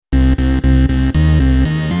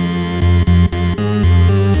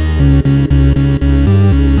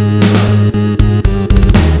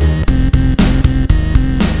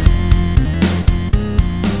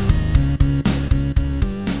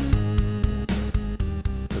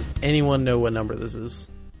anyone know what number this is?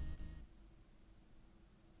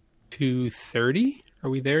 230? Are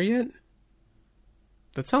we there yet?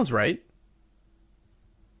 That sounds right.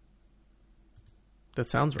 That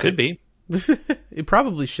sounds right. Could be. It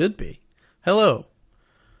probably should be. Hello.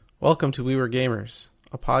 Welcome to We Were Gamers,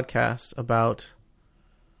 a podcast about...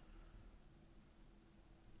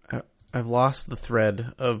 I've lost the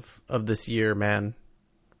thread of this year, man.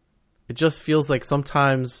 It just feels like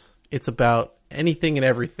sometimes it's about anything and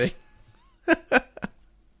everything.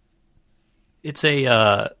 It's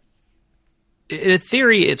in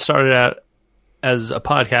theory, it started out as a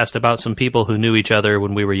podcast about some people who knew each other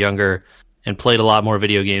when we were younger and played a lot more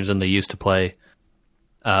video games than they used to play.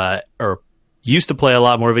 Or used to play a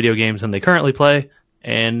lot more video games than they currently play,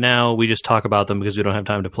 and now we just talk about them because we don't have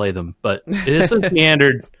time to play them. But it is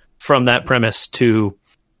meandered from that premise to,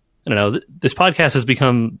 I don't know, this podcast has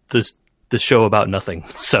become this show about nothing.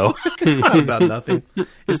 So it's not about nothing.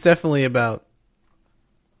 It's definitely about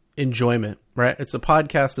enjoyment, right? It's a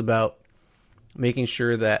podcast about making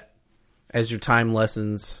sure that as your time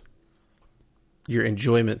lessens, your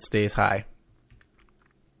enjoyment stays high.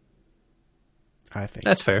 I think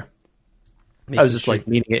that's fair. I was just like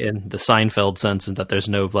meaning it in the Seinfeld sense, and that there's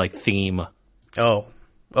no like theme. Oh,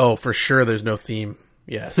 for sure, there's no theme.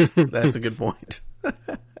 Yes, that's a good point.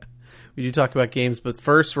 We do talk about games, but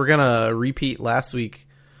first we're gonna repeat last week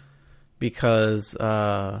because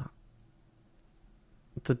the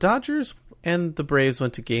Dodgers and the Braves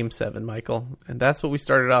went to Game 7, Michael, and that's what we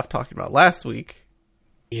started off talking about last week.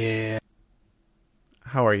 Yeah.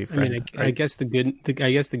 How are you, friend? I mean, I guess the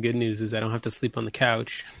good news is I don't have to sleep on the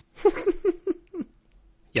couch.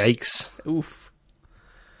 Yikes! Oof.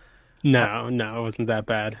 No, it wasn't that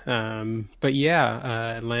bad. But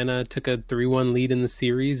yeah, Atlanta took a 3-1 lead in the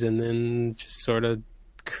series and then just sort of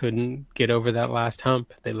couldn't get over that last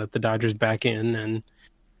hump. They let the Dodgers back in, and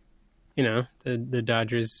you know the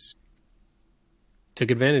Dodgers took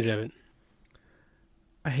advantage of it.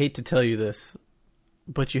 I hate to tell you this,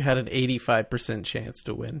 but you had an 85% chance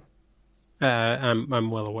to win. I'm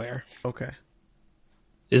well aware. Okay.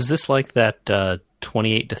 Is this like that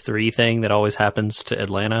 28-3 thing that always happens to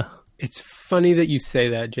Atlanta? It's funny that you say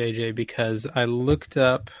that, JJ, because I looked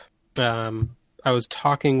up. I was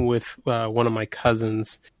talking with one of my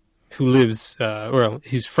cousins who lives,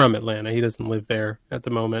 he's from Atlanta. He doesn't live there at the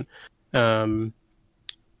moment. All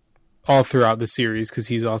throughout the series, because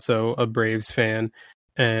he's also a Braves fan.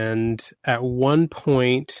 And at one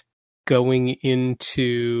point, going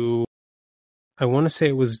into, I want to say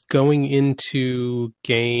it was going into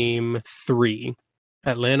Game 3,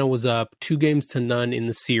 Atlanta was up 2-0 in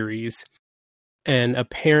the series. And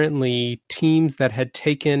apparently, teams that had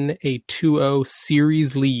taken a 2-0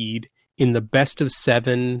 series lead in the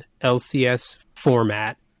best-of-7 LCS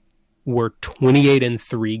format were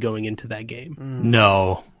 28-3 going into that game.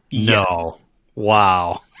 No. Yes. No.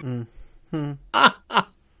 Wow. Mm-hmm.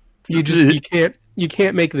 You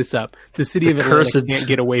can't make this up. The city of Atlanta can't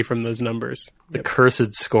get away from those numbers. The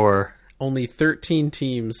cursed score. Only 13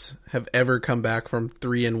 teams have ever come back from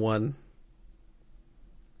 3-1,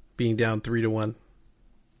 being down 3-1.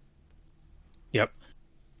 Yep.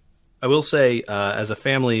 I will say, as a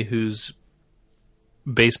family whose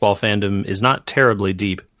baseball fandom is not terribly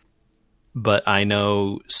deep, but I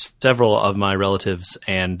know several of my relatives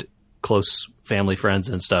and close family friends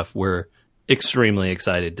and stuff were extremely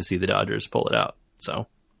excited to see the Dodgers pull it out. So,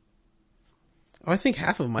 I think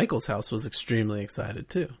half of Michael's house was extremely excited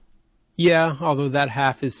too. Yeah, although that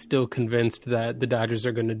half is still convinced that the Dodgers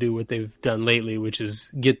are going to do what they've done lately, which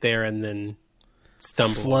is get there and then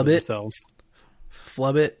stumble Flub over it. themselves.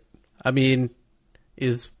 Flub it. I mean,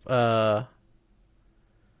 is their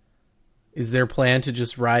plan to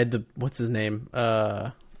just ride the, what's his name?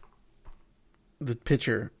 The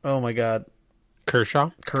pitcher. Oh my God.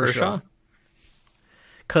 Kershaw.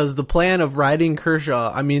 Because the plan of riding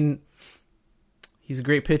Kershaw, I mean, he's a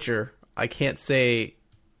great pitcher. I can't say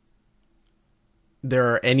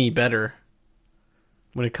there are any better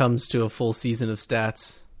when it comes to a full season of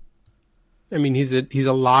stats. I mean, he's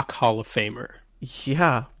a lock Hall of Famer.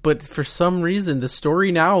 Yeah, but for some reason, the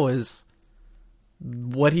story now is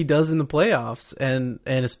what he does in the playoffs and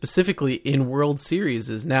specifically in World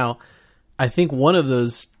Series is now, I think one of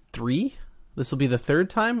those 3, this will be the 3rd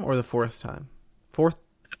time or the 4th time? Fourth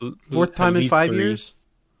time in 5 years?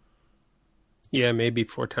 Yeah, maybe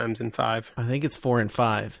 4 times in 5. I think it's 4 and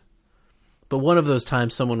 5. But one of those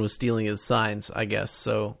times someone was stealing his signs, I guess.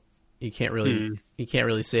 So you can't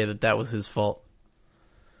really say that was his fault.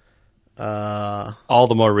 All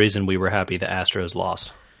the more reason we were happy the Astros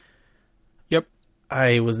lost. Yep.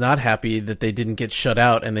 I was not happy that they didn't get shut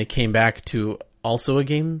out and they came back to Also a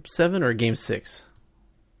game 7 or a game 6?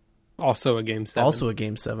 Also a game 7. Also a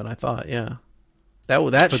game 7, I thought. Yeah. That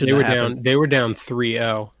But should have happened. They were down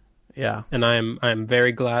 3-0. Yeah. And I'm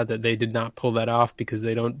very glad that they did not pull that off, because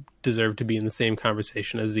they don't deserve to be in the same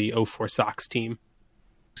conversation as the 04 Sox team.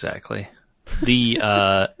 Exactly.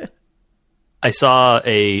 I saw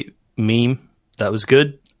a meme that was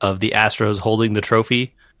good of the Astros holding the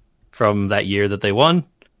trophy from that year that they won.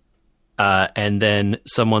 And then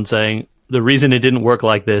someone saying, the reason it didn't work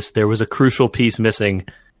like this, there was a crucial piece missing,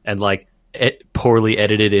 and like it poorly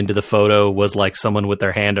edited into the photo was like someone with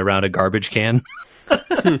their hand around a garbage can.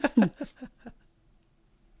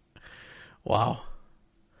 Wow.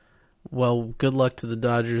 Well, good luck to the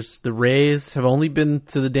Dodgers. The Rays have only been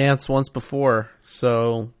to the dance once before,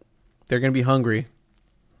 so they're going to be hungry.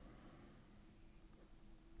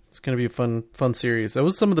 It's going to be a fun series. That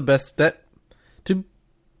was some of the best. To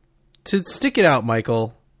stick it out,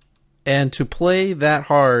 Michael, and to play that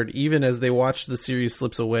hard, even as they watch the series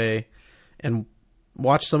slips away, and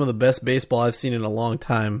watch some of the best baseball I've seen in a long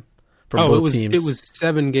time from both teams. It was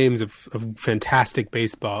 7 games of fantastic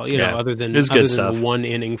baseball. You know, other than the one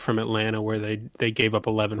inning from Atlanta where they gave up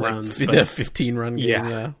 11 runs. The 15-run game.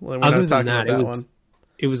 Yeah. We're other than that,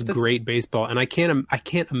 it was great baseball, and I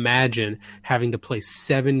can't imagine having to play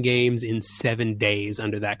 7 games in 7 days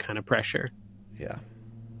under that kind of pressure. Yeah.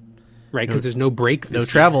 Right, because there's no break. No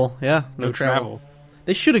travel. Yeah, no travel.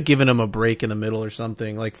 They should have given them a break in the middle or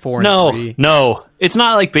something, like 4 and 3. No, it's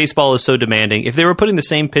not like baseball is so demanding. If they were putting the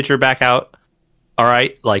same pitcher back out, all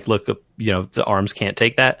right, like look, the arms can't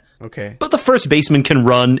take that. Okay, but the first baseman can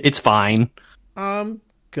run. It's fine. I'm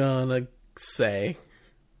gonna say,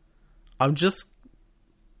 I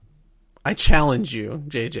challenge you,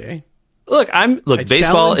 JJ. Look,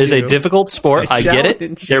 baseball is a difficult sport. I get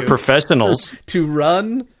it. They're professionals. To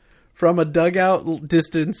run from a dugout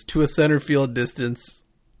distance to a center field distance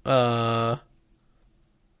 18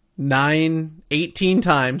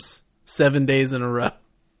 times, 7 days in a row.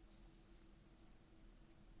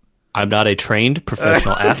 I'm not a trained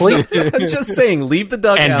professional athlete. I'm just saying, leave the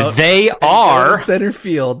dugout. And they are center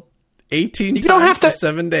field 18 times for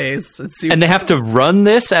 7 days. And they have to run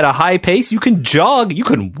this at a high pace. You can jog. You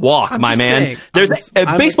can walk, my man.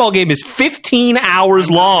 A baseball game is 15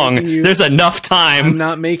 hours long. There's enough time. I'm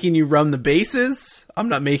not making you run the bases. I'm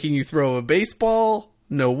not making you throw a baseball.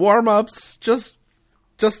 No warm-ups. Just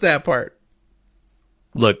that part.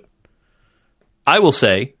 Look, I will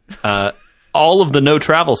say, all of the no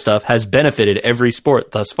travel stuff has benefited every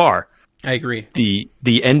sport thus far. I agree. The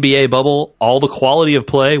NBA bubble, all the quality of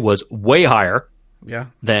play was way higher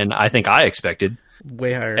than I think I expected.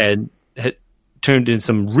 Way higher. And it turned in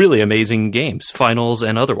some really amazing games, finals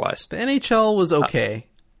and otherwise. The NHL was okay.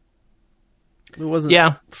 It wasn't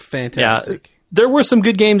fantastic. Yeah, there were some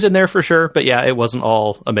good games in there for sure, but yeah, it wasn't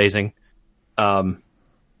all amazing. And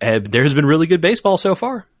there has been really good baseball so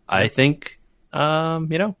far. I think, I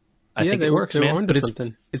think it works, man. But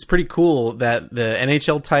it's pretty cool that the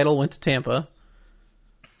NHL title went to Tampa,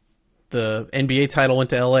 the NBA title went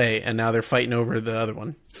to LA, and now they're fighting over the other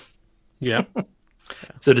one. Yeah.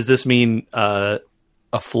 So does this mean a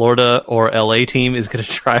Florida or LA team is going to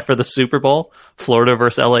try for the Super Bowl? Florida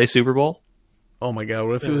versus LA Super Bowl? Oh my God!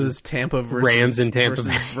 What if it was Tampa versus Rams and Tampa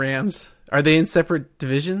versus Rams? Are they in separate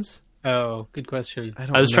divisions? Oh, good question.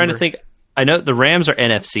 I was trying to think. I know the Rams are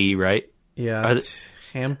NFC, right? Yeah.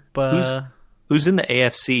 Tampa. Who's in the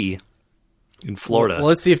AFC in Florida? Well,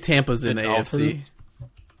 let's see if Tampa's in the AFC.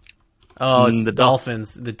 Oh, it's the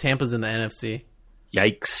Dolphins. The Tampa's in the NFC.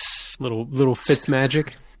 Yikes! Little Fitz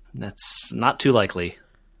magic. That's not too likely.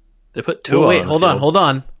 They put Tua. Wait, hold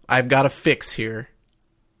on. I've got a fix here.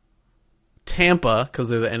 Tampa, because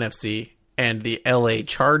they're the NFC, and the LA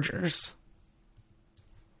Chargers.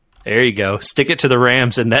 There you go. Stick it to the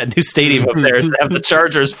Rams in that new stadium up there to have the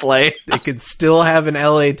Chargers play. They could still have an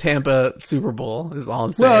LA Tampa Super Bowl. Is all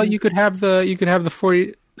I'm saying. Well, you could have the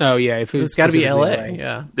 40. Oh yeah, if it's got to be LA.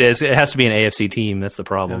 Yeah, it has to be an AFC team. That's the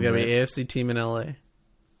problem. It's got to be an AFC team in LA.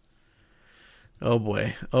 Oh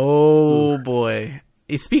boy.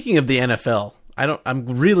 Speaking of the NFL, I'm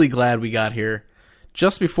really glad we got here.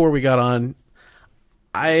 Just before we got on,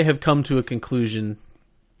 I have come to a conclusion.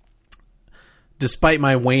 Despite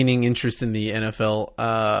my waning interest in the NFL,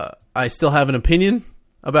 I still have an opinion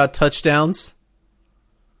about touchdowns.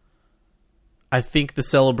 I think the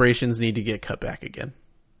celebrations need to get cut back again.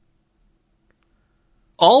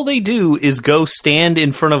 All they do is go stand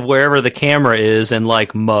in front of wherever the camera is and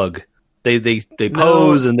like mug. They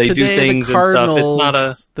pose and they do things and stuff. It's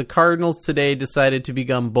not the Cardinals today decided to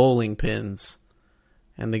become bowling pins,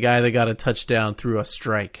 and the guy that got a touchdown threw a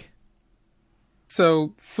strike.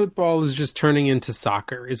 So football is just turning into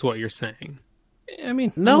soccer, is what you're saying? I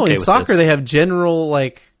mean, No, I'm okay in with soccer this. they have genuine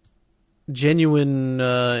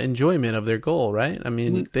enjoyment of their goal, right? I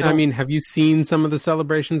mean, they don't. have you seen some of the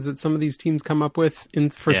celebrations that some of these teams come up with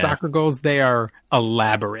for Yeah. soccer goals? They are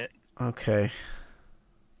elaborate. Okay.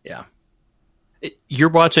 Yeah. You're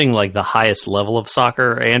watching like the highest level of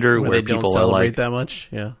soccer, Andrew, Where where they don't people are celebrate like, that much.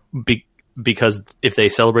 Yeah. because if they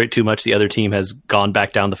celebrate too much, the other team has gone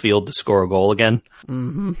back down the field to score a goal again.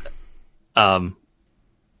 Mm-hmm.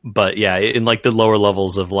 But yeah, in like the lower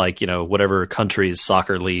levels of like, whatever country's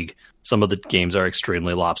soccer league, some of the games are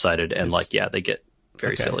extremely lopsided and they get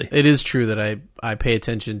very silly. It is true that I pay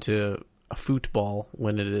attention to a football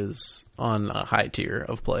when it is on a high tier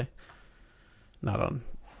of play, not on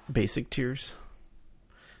basic tiers.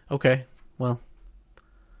 Okay, well,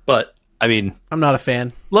 But I mean, I'm not a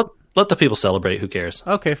fan. let the people celebrate. Who cares?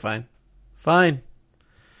 Okay, fine.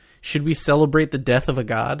 Should we celebrate the death of a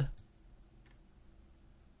god?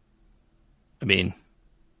 I mean,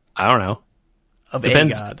 I don't know. Of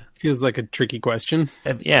Depends. a god? Feels like a tricky question.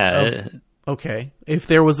 Yeah. Okay. If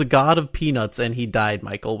there was a god of peanuts and he died,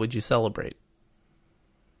 Michael, would you celebrate?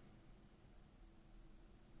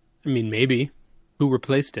 I mean, maybe. Who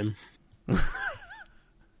replaced him?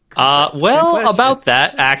 Well, question. about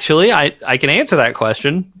that, actually, I can answer that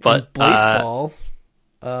question, but Baseball.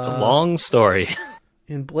 it's a long story.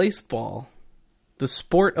 In baseball, the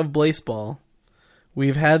sport of baseball,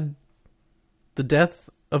 we've had the death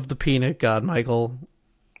of the peanut god, Michael.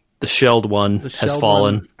 The shelled one The has shelled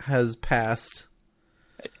fallen. one has passed.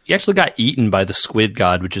 He actually got eaten by the squid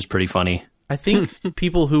god, which is pretty funny. I think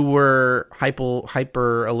people who were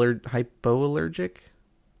hyperallergic,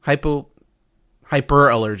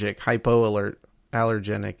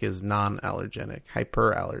 hypoallergenic is non-allergenic,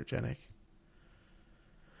 hyperallergenic.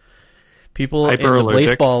 People in the Hyperallergic.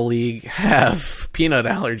 baseball league have peanut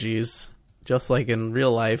allergies, just like in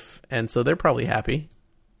real life, and so they're probably happy.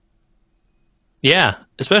 Yeah,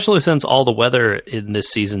 especially since all the weather in this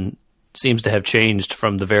season seems to have changed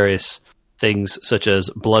from the various things such as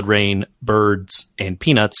blood rain, birds, and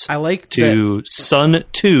peanuts I like to sun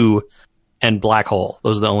 2 and black hole.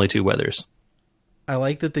 Those are the only two weathers. I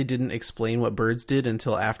like that they didn't explain what birds did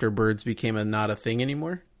until after birds became not a thing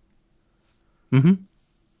anymore. Mm-hmm.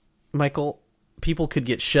 Michael, people could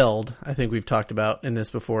get shelled. I think we've talked about in this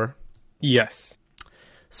before. Yes.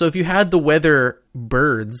 So if you had the weather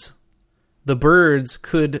birds, the birds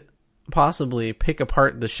could possibly pick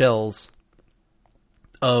apart the shells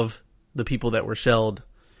of the people that were shelled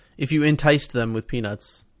if you enticed them with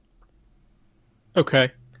peanuts.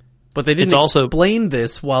 Okay. But they didn't It's also- explain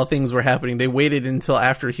this while things were happening. They waited until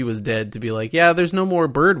after he was dead to be like, yeah, there's no more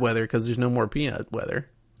bird weather because there's no more peanut weather.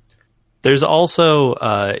 There's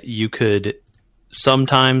also, you could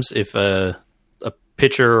sometimes, if a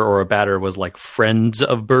pitcher or a batter was like friends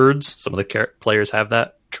of birds, some of the players have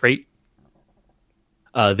that trait,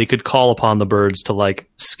 they could call upon the birds to like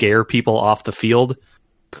scare people off the field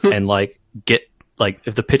and like get like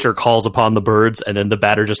if the pitcher calls upon the birds and then the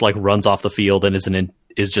batter just like runs off the field and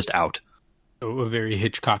is just out. Oh, a very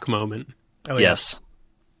Hitchcock moment. Oh, Yes.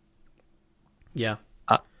 Yeah.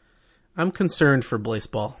 Uh, I'm concerned for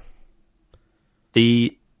baseball.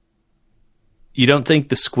 You don't think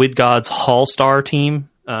the Squid Gods Hall Star team,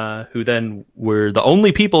 who then were the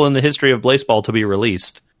only people in the history of baseball to be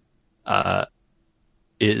released, are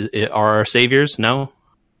our saviors? No?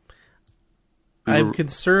 I'm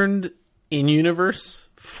concerned in universe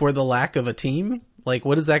for the lack of a team. Like,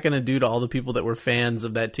 what is that going to do to all the people that were fans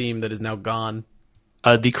of that team that is now gone?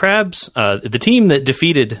 The Crabs, the team that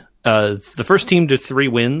defeated the first team to 3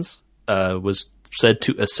 wins, was said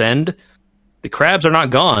to ascend. The Crabs are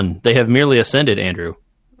not gone. They have merely ascended, Andrew,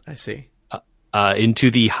 I see.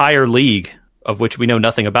 into the higher league, of which we know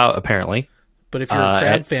nothing about, apparently. But if you're a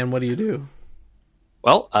Crab fan, what do you do?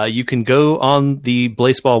 Well, you can go on the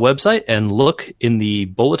Blaseball website and look in the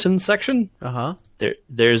bulletin section. Uh-huh.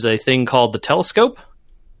 There's a thing called the telescope,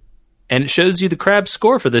 and it shows you the Crabs'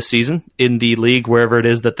 score for this season in the league, wherever it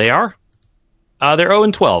is that they are. They're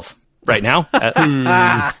 0-12 right now.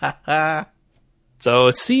 So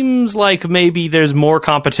it seems like maybe there's more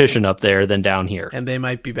competition up there than down here. And they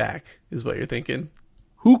might be back, is what you're thinking.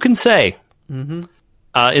 Who can say? Mm-hmm.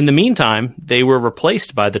 In the meantime, they were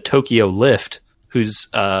replaced by the Tokyo Lift, whose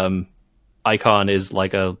icon is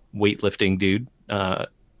like a weightlifting dude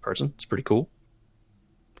person. It's pretty cool.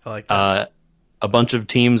 I like that. A bunch of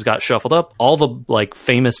teams got shuffled up. All the like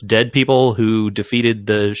famous dead people who defeated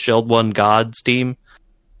the Shelled One Gods team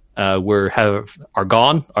are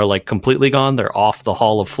gone, are like completely gone. They're off the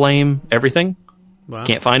Hall of Flame, everything. Wow.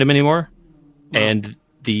 Can't find them anymore. And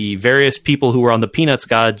the various people who were on the Peanuts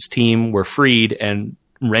Gods team were freed and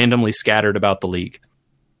randomly scattered about the league.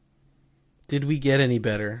 Did we get any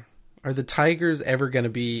better? Are the Tigers ever going to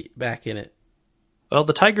be back in it? Well,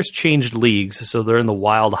 the Tigers changed leagues, so they're in the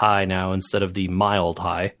Wild High now instead of the Mild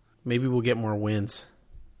High. Maybe we'll get more wins.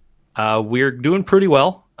 We're doing pretty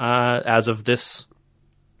well as of this.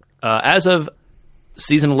 As of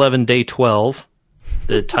Season 11, Day 12,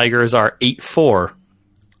 the Tigers are 8-4.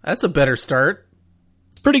 That's a better start.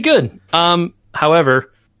 Pretty good.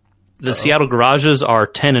 However, the Seattle Garages are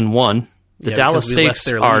 10-1. The Dallas Stakes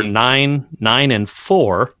are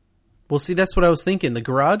 9-4. Well, see, that's what I was thinking. The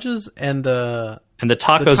Garages and the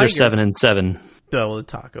Tacos are 7-7. Oh, well, the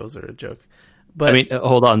Tacos are a joke. But I mean,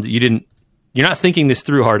 hold on. You're not thinking this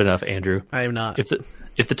through hard enough, Andrew. I am not.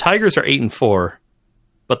 If the Tigers are 8-4,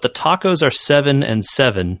 but the Tacos are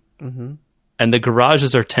 7-7, and the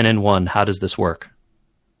Garages are 10-1, how does this work?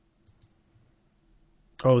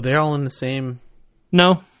 Oh, they're all in the same.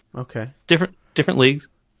 No. Okay. Different leagues.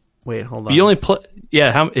 Wait, hold on. You only play.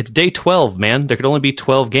 Yeah, it's day 12, man. There could only be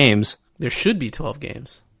 12 games. There should be 12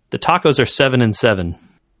 games. The Tacos are 7-7.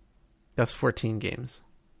 That's 14 games.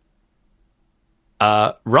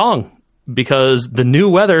 Wrong, because the new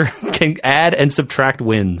weather can add and subtract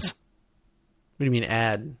wins. What do you mean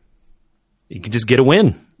add? You can just get a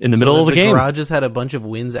win in the middle of the game. The Garages had a bunch of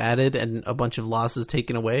wins added and a bunch of losses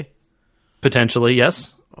taken away? Potentially,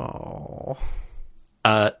 yes. Oh.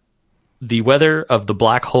 The weather of the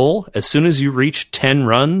black hole, as soon as you reach 10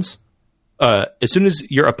 runs, as soon as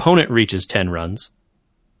your opponent reaches 10 runs,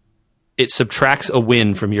 it subtracts a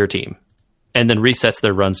win from your team and then resets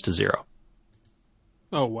their runs to 0.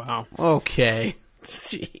 Oh, wow. Okay.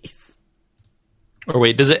 Jeez. Or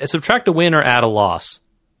wait, does it subtract a win or add a loss?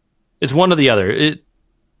 It's one or the other.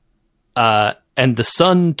 And the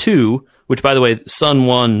Sun 2, which, by the way, Sun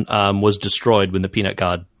 1 was destroyed when the Peanut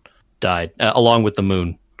God died, along with the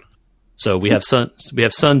Moon. So we have Sun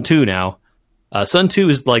 2 now. Sun 2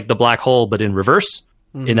 is like the black hole, but in reverse.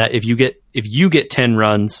 In that if you get 10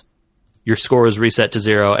 runs, your score is reset to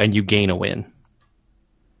 0 and you gain a win.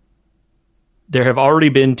 There have already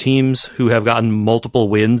been teams who have gotten multiple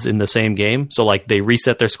wins in the same game. So like they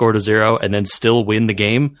reset their score to 0 and then still win the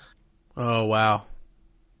game. Oh, wow.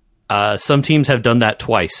 Some teams have done that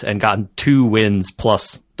twice and gotten 2 wins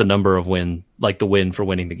plus the number of the win for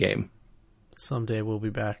winning the game. Someday we'll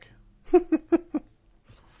be back.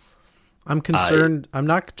 I'm concerned. I'm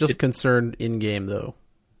not just concerned in game though.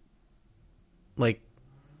 Like,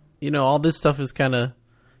 all this stuff is kind of,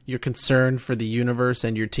 you're concerned for the universe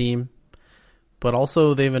and your team, but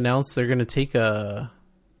also they've announced they're going to take a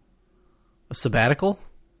sabbatical,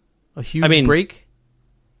 a huge break.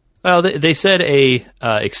 Well, they said a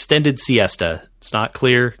extended siesta. It's not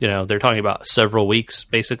clear. They're talking about several weeks,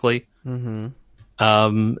 basically. Mm-hmm.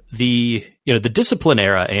 The discipline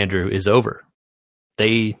era, Andrew, is over.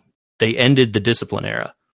 They ended the discipline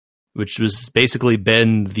era, which was basically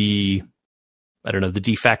been the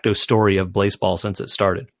de facto story of baseball since it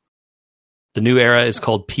started. The new era is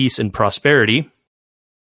called Peace and Prosperity,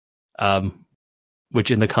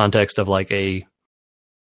 which in the context of like a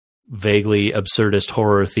vaguely absurdist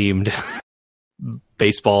horror themed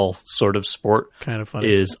baseball sort of sport kind of funny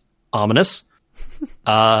is ominous.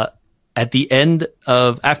 At the end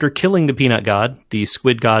after killing the Peanut God, the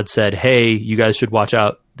Squid God said, "Hey, you guys should watch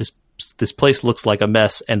out. This place looks like a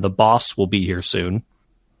mess, and the boss will be here soon."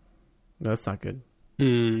 That's not good.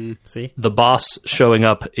 See, the boss showing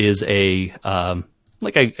up is a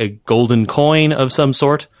golden coin of some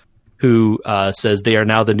sort, who says they are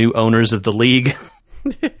now the new owners of the league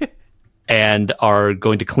and are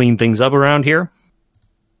going to clean things up around here.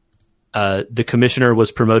 The commissioner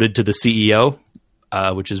was promoted to the CEO.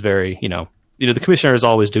 Which is very, the commissioner is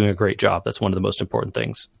always doing a great job. That's one of the most important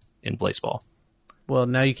things in baseball. Well,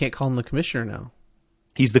 now you can't call him the commissioner now.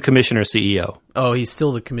 He's the commissioner CEO. Oh, he's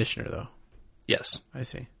still the commissioner, though. Yes. I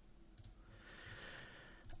see.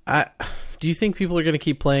 Do you think people are going to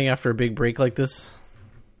keep playing after a big break like this?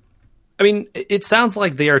 I mean, it sounds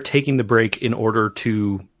like they are taking the break in order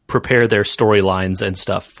to prepare their storylines and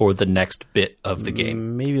stuff for the next bit of the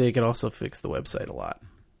game. Maybe they could also fix the website a lot.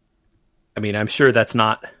 I mean, I'm sure that's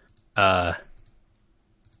not, I'm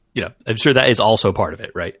sure that is also part of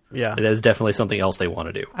it, right? Yeah. It is definitely something else they want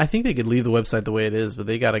to do. I think they could leave the website the way it is, but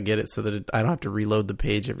they got to get it so that I don't have to reload the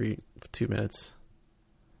page every 2 minutes.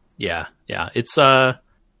 Yeah. It's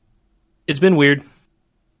been weird.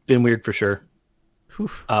 Been weird for sure.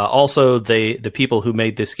 Also, the people who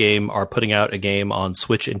made this game are putting out a game on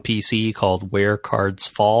Switch and PC called Where Cards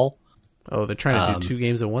Fall. Oh, they're trying to do 2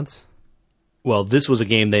 games at once? well, this was a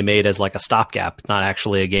game they made as like a stopgap, not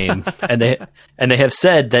actually a game, and they have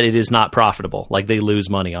said that it is not profitable. Like they lose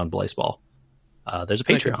money on Blaseball. There's a I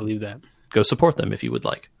can Patreon. believe that. Go support them if you would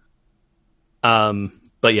like.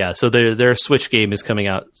 But yeah, so their Switch game is coming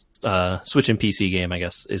out. Switch and PC game, I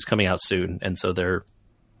guess, is coming out soon, and so they're,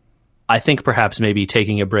 I think, perhaps maybe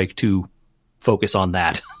taking a break to focus on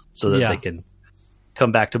that, so that they can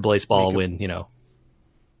come back to Blaseball when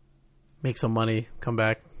make some money, come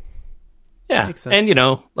back. Yeah, Makes sense.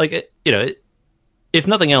 and if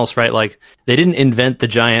nothing else, right? Like they didn't invent the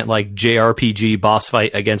giant like JRPG boss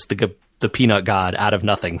fight against the peanut god out of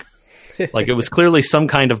nothing. Like it was clearly some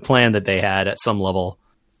kind of plan that they had at some level.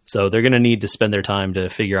 So they're going to need to spend their time to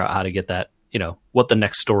figure out how to get that, what the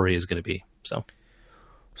next story is going to be. So,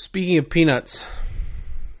 speaking of peanuts,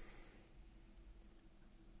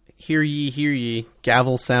 hear ye,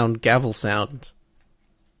 gavel sound, gavel sound.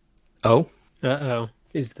 oh, Uh-oh.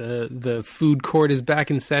 Is the food court is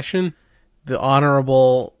back in session? The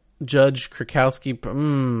Honorable Judge Krakowski.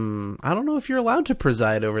 I don't know if you're allowed to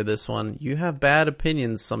preside over this one. You have bad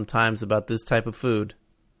opinions sometimes about this type of food.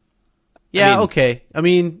 Yeah, okay. I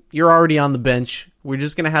mean, you're already on the bench. We're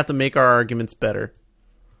just going to have to make our arguments better.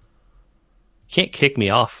 you can't kick me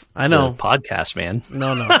off. I know. The podcast, man.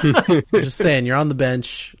 No. I'm just saying, you're on the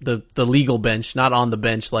bench, the legal bench, not on the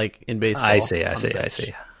bench like in baseball. I see.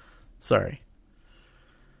 Sorry.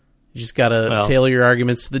 You just got to tailor your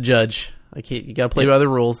arguments to the judge. You got to play by the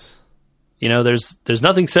rules. There's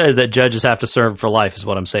nothing said that judges have to serve for life, is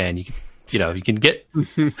what I'm saying. You can get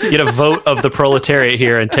a vote of the proletariat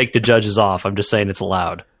here and take the judges off. I'm just saying it's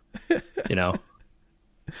allowed.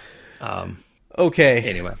 Okay.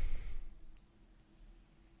 Anyway,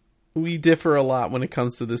 we differ a lot when it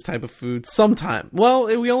comes to this type of food. Sometime. Well,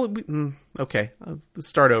 okay. Let's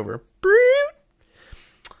start over.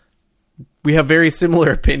 We have very similar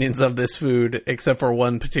opinions of this food, except for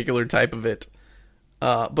one particular type of it.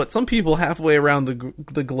 But some people halfway around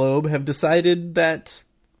the globe have decided that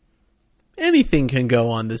anything can go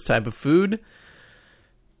on this type of food.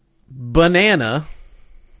 Banana,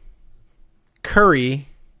 curry,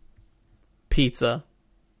 pizza.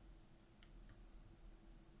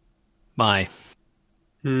 my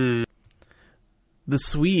The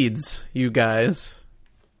Swedes, you guys,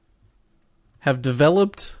 have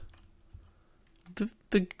developed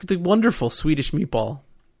the wonderful Swedish meatball,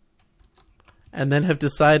 and then have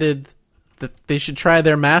decided that they should try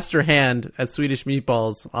their master hand at Swedish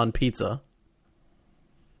meatballs on pizza.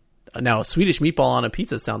 Now, a Swedish meatball on a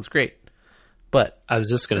pizza sounds great, but I was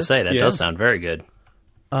just going to say that does sound very good.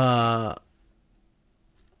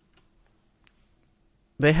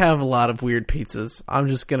 They have a lot of weird pizzas. I'm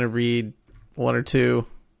just going to read one or two.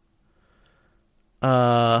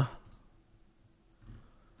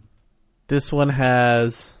 This one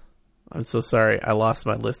has... I'm so sorry. I lost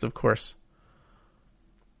my list, of course.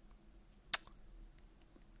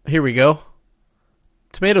 Here we go.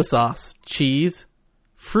 Tomato sauce, cheese,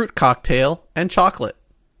 fruit cocktail, and chocolate.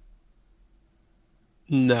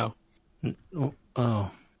 No.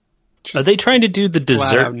 Oh. Are they trying to do the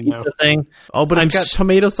dessert pizza thing? Oh, but it's got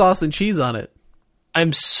tomato sauce and cheese on it.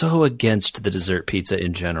 I'm so against the dessert pizza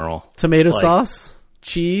in general. Tomato sauce,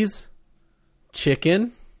 cheese,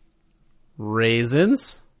 chicken,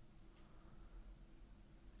 raisins,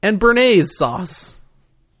 and Béarnaise sauce.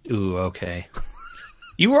 Ooh, okay.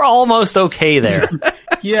 You were almost okay there.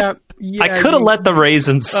 Yeah. I could have let the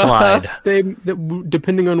raisins slide.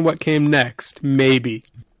 Depending on what came next, maybe.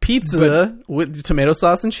 Pizza with tomato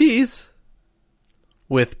sauce and cheese,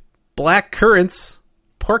 with black currants,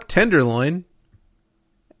 pork tenderloin,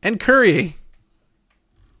 and curry.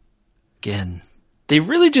 Again, they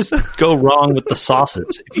really just go wrong with the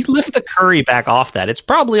sauces. If you lift the curry back off that, it's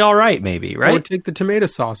probably all right, maybe, right? Or take the tomato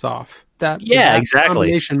sauce off. That exactly.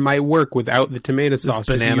 combination might work without the tomato sauce. This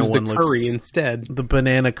banana one the looks curry instead. The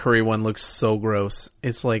banana curry one looks so gross.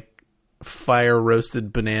 It's like fire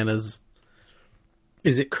roasted bananas.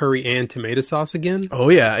 Is it curry and tomato sauce again? Oh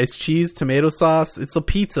yeah, it's cheese, tomato sauce. It's a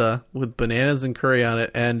pizza with bananas and curry on it.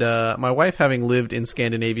 And my wife, having lived in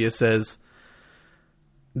Scandinavia, says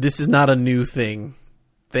this is not a new thing.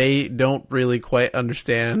 They don't really quite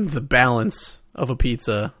understand the balance of a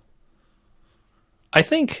pizza. I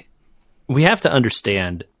think we have to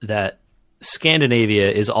understand that Scandinavia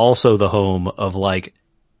is also the home of like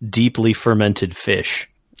deeply fermented fish.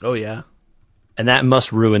 Oh yeah. And that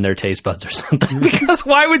must ruin their taste buds or something, because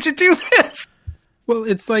why would you do this? Well,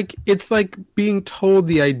 it's like being told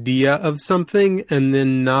the idea of something and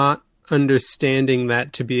then not understanding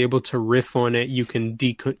that to be able to riff on it, you can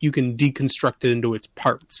deconstruct it into its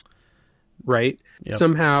parts, right? Yep.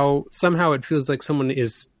 Somehow it feels like someone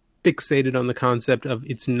is fixated on the concept of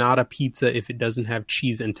it's not a pizza if it doesn't have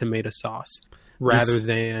cheese and tomato sauce, rather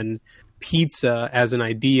than pizza as an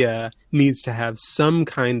idea needs to have some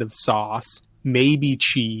kind of sauce, maybe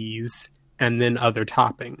cheese, and then other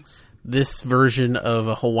toppings. This version of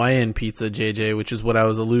a Hawaiian pizza, JJ, which is what I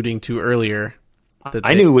was alluding to earlier.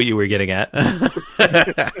 I knew what you were getting at.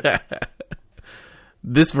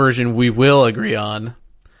 This version we will agree on.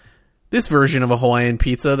 This version of a Hawaiian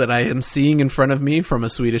pizza that I am seeing in front of me from a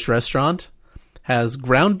Swedish restaurant has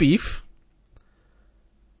ground beef,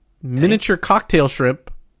 miniature cocktail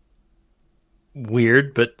shrimp.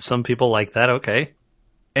 Weird, but some people like that. Okay.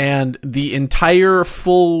 And the entire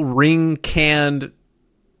full ring canned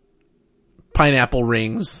pineapple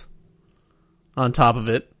rings on top of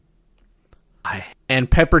it. And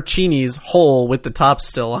pepperoncinis whole with the top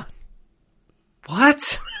still on.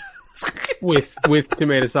 What? with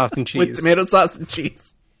tomato sauce and cheese. With tomato sauce and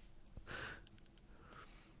cheese.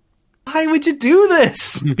 Why would you do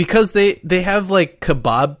this? Because they have like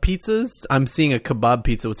kebab pizzas. I'm seeing a kebab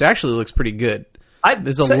pizza, which actually looks pretty good.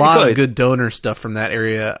 There's a lot of good donor stuff from that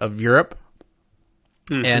area of Europe.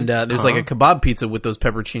 Mm-hmm. And there's like a kebab pizza with those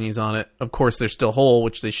pepperoncinis on it. Of course, they're still whole,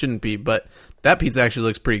 which they shouldn't be, but that pizza actually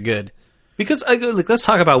looks pretty good. Because let's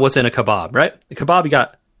talk about what's in a kebab, right? A kebab, you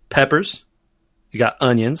got peppers, you got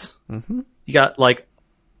onions, you got like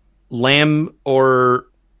lamb or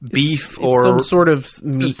beef or some sort of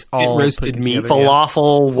meat, all roasted meat,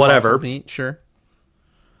 falafel, whatever. Falafel meat, sure.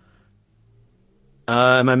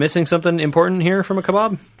 Am I missing something important here from a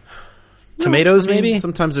kebab? Tomatoes, maybe?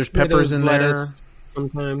 Sometimes there's peppers in there.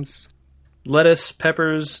 Sometimes. Lettuce,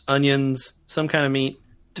 peppers, onions, some kind of meat,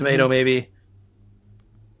 tomato maybe.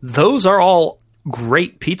 Those are all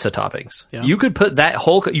great pizza toppings. Yeah. You could put that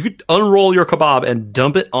you could unroll your kebab and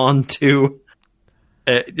dump it onto,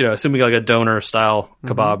 assuming like a donor style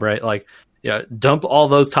kebab, right? Like, dump all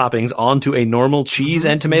those toppings onto a normal cheese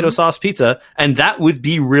and tomato sauce pizza, and that would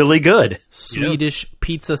be really good. Swedish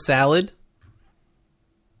pizza salad.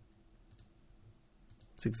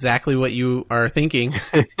 It's exactly what you are thinking.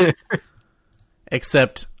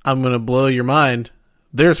 Except I'm going to blow your mind.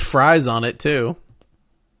 There's fries on it too.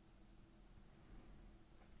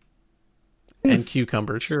 And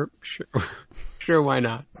cucumbers. Sure, why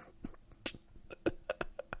not?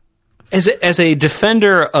 As a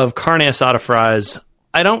defender of carne asada fries,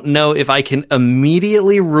 I don't know if I can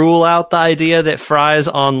immediately rule out the idea that fries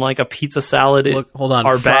on like a pizza salad hold on,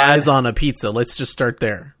 are fries bad. On a pizza. Let's just start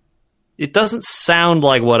there. It doesn't sound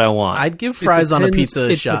like what I want. I'd give fries on a pizza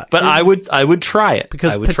a shot. But I would try it.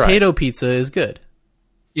 Because potato pizza is good.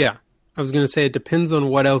 Yeah. I was going to say it depends on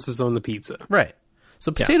what else is on the pizza. Right.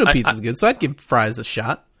 So potato pizza is good, so I'd give fries a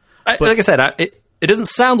shot. Like I said, it doesn't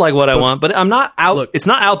sound like what I want, but I'm not out. Look, it's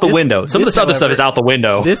not out the window. Some of this other stuff is out the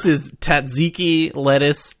window. This is tzatziki,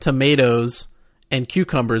 lettuce, tomatoes, and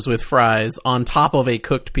cucumbers with fries on top of a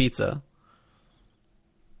cooked pizza.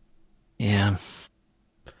 Yeah.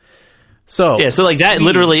 So like that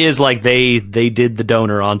literally is like they did the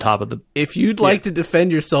donor on top of the... If you'd like to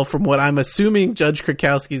defend yourself from what I'm assuming Judge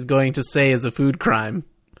Krakowski is going to say is a food crime.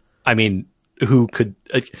 I mean... Who could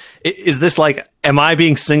is this like? Am I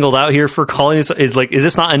being singled out here for calling this? Is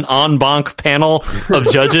this not an en banc panel of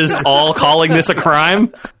judges all calling this a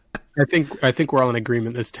crime? I think we're all in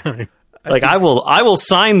agreement this time. Like I will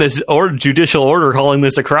sign this judicial order calling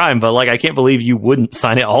this a crime, but like I can't believe you wouldn't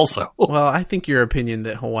sign it also. Well, I think your opinion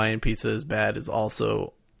that Hawaiian pizza is bad is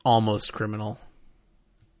also almost criminal.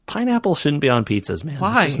 Pineapple shouldn't be on pizzas, man.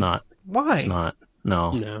 Why? It's just not. Why? It's not.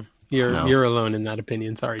 No. You're alone in that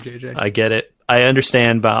opinion. Sorry, JJ. I get it. I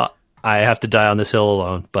understand, but I have to die on this hill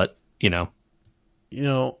alone. But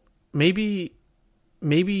maybe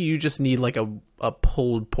you just need like a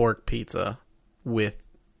pulled pork pizza with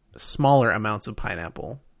smaller amounts of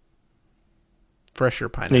pineapple, fresher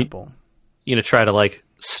pineapple. You're gonna try to like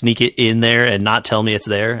sneak it in there and not tell me it's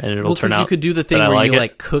there, and it'll turn out. You could do the thing where you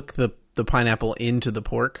like cook the pineapple into the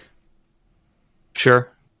pork. Sure.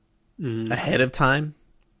 Ahead of time.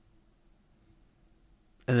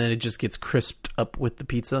 And then it just gets crisped up with the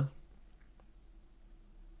pizza.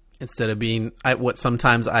 Instead of being what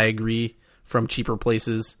sometimes I agree from cheaper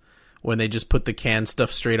places, when they just put the canned stuff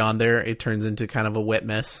straight on there, it turns into kind of a wet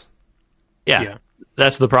mess. Yeah.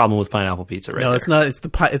 That's the problem with pineapple pizza, right? No, there. It's not. It's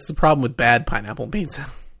the problem with bad pineapple pizza.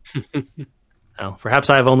 Oh, perhaps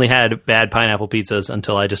I've only had bad pineapple pizzas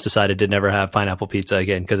until I just decided to never have pineapple pizza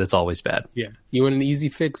again because it's always bad. Yeah. You want an easy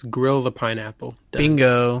fix? Grill the pineapple. Done.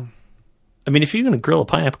 Bingo. I mean, if you're going to grill a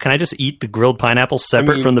pineapple, can I just eat the grilled pineapple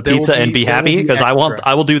separate from the pizza and be happy? Because I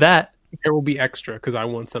will do that. There will be extra because I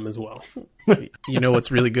want some as well. You know what's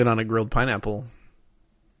really good on a grilled pineapple?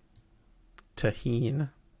 Tahini.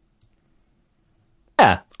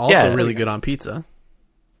 Yeah. Also yeah. really good on pizza.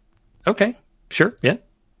 Okay. Sure. Yeah.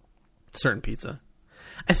 Certain pizza.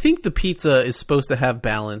 I think the pizza is supposed to have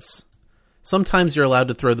balance. Sometimes you're allowed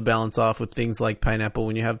to throw the balance off with things like pineapple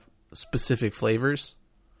when you have specific flavors.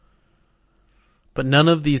 But none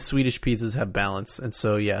of these Swedish pizzas have balance. And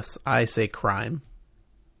so, yes, I say crime.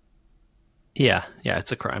 Yeah. Yeah.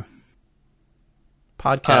 It's a crime.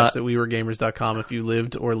 Podcast at wewergamers.com if you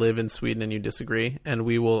lived or live in Sweden and you disagree, and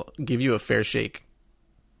we will give you a fair shake.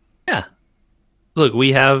 Yeah. Look,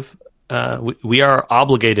 we have we are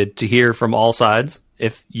obligated to hear from all sides.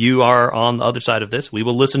 If you are on the other side of this, we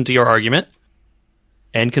will listen to your argument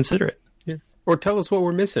and consider it. Yeah. Or tell us what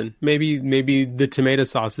we're missing. Maybe the tomato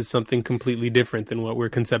sauce is something completely different than what we're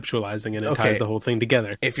conceptualizing, and it ties the whole thing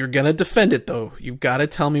together. If you're going to defend it, though, you've got to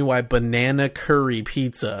tell me why banana curry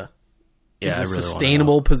pizza is a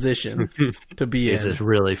sustainable position to be in. It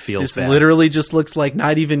really feels this bad. Literally just looks like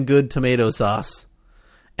not even good tomato sauce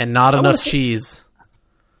and not enough cheese.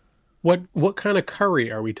 What kind of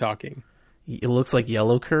curry are we talking? It looks like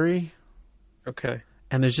yellow curry. Okay.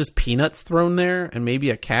 And there's just peanuts thrown there and maybe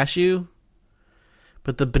a cashew.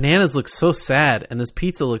 But the bananas look so sad, and this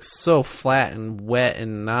pizza looks so flat and wet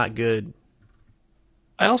and not good.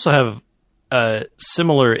 I also have a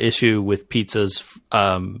similar issue with pizzas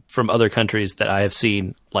from other countries that I have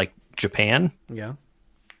seen, like Japan. Yeah.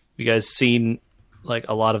 You guys seen like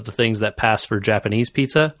a lot of the things that pass for Japanese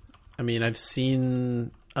pizza? I mean, I've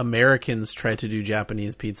seen Americans try to do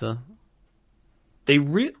Japanese pizza. They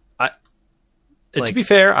Like to be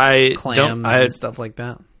fair, I clams don't and stuff like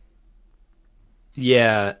that.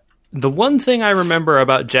 Yeah. The one thing I remember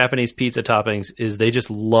about Japanese pizza toppings is they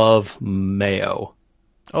just love mayo.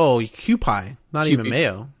 Oh, Kewpie, not even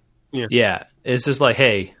mayo. Yeah. It's just like,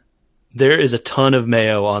 hey, there is a ton of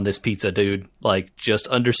mayo on this pizza, dude. Like, just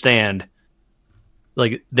understand.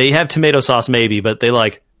 Like, they have tomato sauce maybe, but they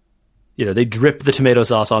like, they drip the tomato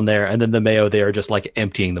sauce on there, and then the mayo, they are just like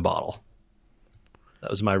emptying the bottle. That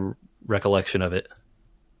was my recollection of it.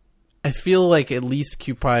 I feel like at least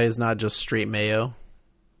Kewpie is not just straight mayo.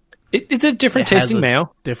 It's a different tasting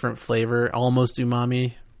mayo. Different flavor, almost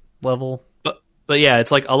umami level. But yeah,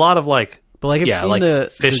 it's like a lot of like, but like I've seen like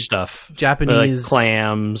the fish stuff, Japanese like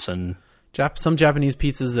clams and some Japanese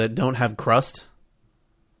pizzas that don't have crust.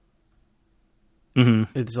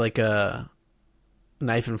 Mm-hmm. It's like a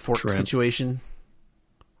knife and fork situation.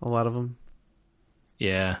 A lot of them.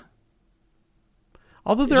 Yeah.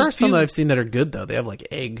 Although there are some that I've seen that are good though. They have like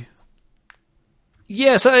egg.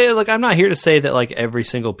 Yeah, so I'm not here to say that like every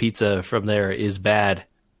single pizza from there is bad.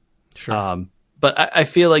 Sure. But I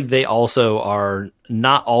feel like they also are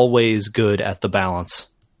not always good at the balance.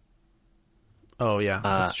 Oh yeah,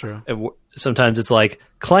 that's true. Sometimes it's like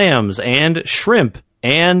clams and shrimp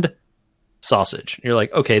and sausage. You're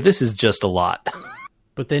like, okay, this is just a lot.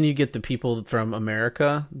 But then you get the people from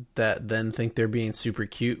America that then think they're being super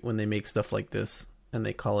cute when they make stuff like this, and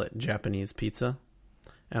they call it Japanese pizza.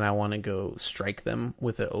 And I want to go strike them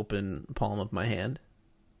with an open palm of my hand.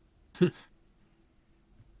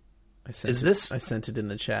 I sent it in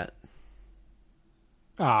the chat.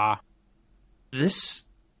 This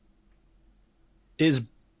is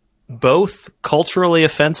both culturally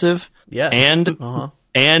offensive and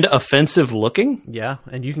offensive looking. Yeah,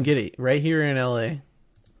 and you can get it right here in LA.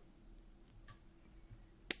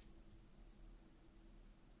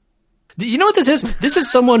 You know what this is? This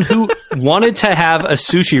is someone who wanted to have a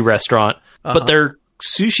sushi restaurant, but their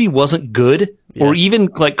sushi wasn't good or even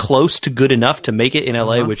like close to good enough to make it in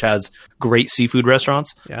LA, which has great seafood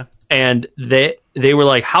restaurants. Yeah. And they were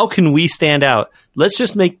like, how can we stand out? Let's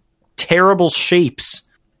just make terrible shapes.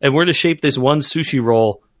 And we're to shape this one sushi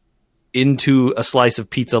roll into a slice of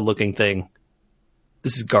pizza looking thing.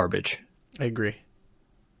 This is garbage. I agree.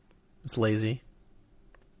 It's lazy.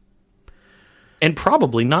 And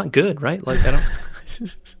probably not good, right? Like, I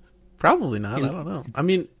don't. Probably not. I don't know. I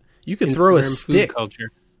mean, you could throw a stick.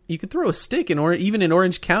 You could throw a stick even in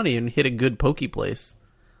Orange County and hit a good poke place.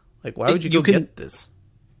 Like, why would you go get this?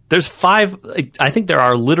 There's 5. I think there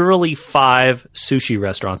are literally 5 sushi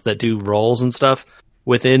restaurants that do rolls and stuff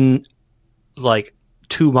within like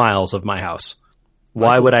 2 miles of my house.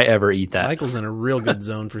 Why would I ever eat that? Michael's in a real good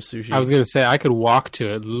zone for sushi. I was going to say I could walk to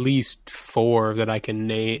at least 4 that I can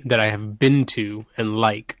name that I have been to and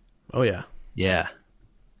like. Oh yeah. Yeah.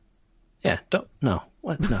 Yeah. No.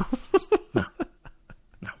 What? No. No.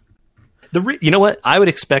 You know what? I would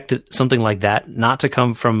expect something like that not to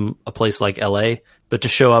come from a place like LA, but to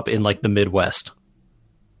show up in like the Midwest.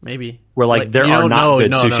 Maybe. Where like there are not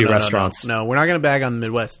good sushi restaurants. No, we're not going to bag on the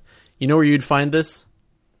Midwest. You know where you'd find this?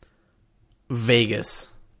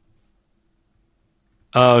 Vegas.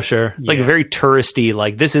 Oh, sure. Like Yeah. very touristy.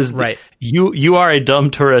 Like this is Right. You are a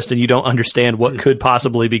dumb tourist and you don't understand what could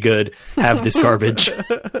possibly be good. Have this garbage.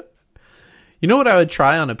 You know what I would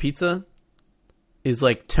try on a pizza? Is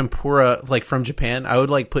like tempura, like from Japan. I would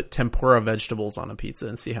like put tempura vegetables on a pizza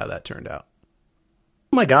and see how that turned out.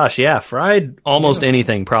 Oh my gosh, yeah. Fried almost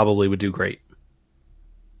anything probably would do great.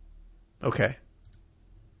 Okay.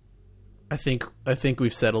 I think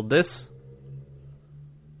we've settled this.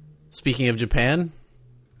 Speaking of Japan,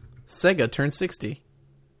 Sega turned 60.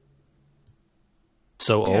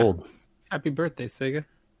 So Yeah. old. Happy birthday, Sega.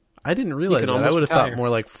 I didn't realize could that. I almost would have thought retire. more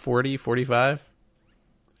like 40, 45.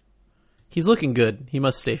 He's looking good. He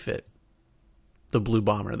must stay fit. The Blue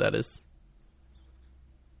Bomber, that is.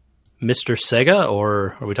 Mr. Sega,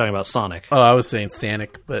 or are we talking about Sonic? Oh, I was saying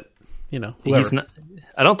Sonic, but, you know, whoever. He's not.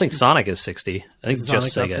 I don't think Sonic is 60. I think Is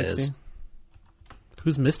just Sonic not Sega 60? is.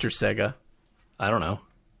 Who's Mr. Sega? I don't know.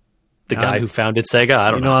 The guy who founded Sega?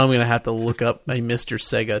 I don't You know, know. I'm going to have to look up my Mr.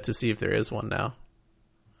 Sega to see if there is one now.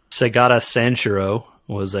 Segata Sanshiro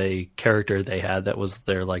was a character they had that was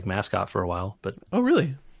their like mascot for a while, but Oh,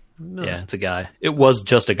 really? No. yeah, it's a guy. It was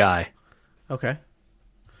just a guy, Okay.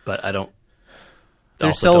 but I don't. They're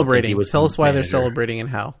also don't think he celebrating. was Tell the us why they're manager. celebrating and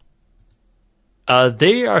how.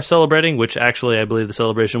 They are celebrating, which actually I believe the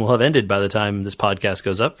celebration will have ended by the time this podcast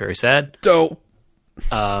goes up. Very sad. Dope.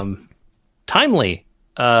 Timely.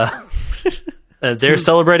 They're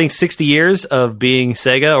celebrating 60 years of being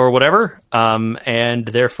Sega or whatever, and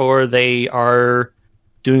therefore they are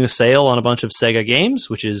doing a sale on a bunch of Sega games,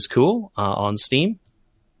 which is cool, on Steam.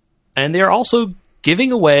 And they're also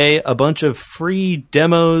giving away a bunch of free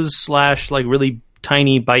demos / like really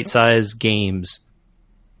tiny bite-sized games.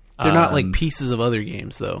 They're not like pieces of other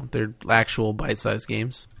games, though. They're actual bite-sized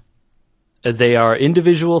games. They are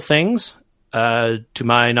individual things. To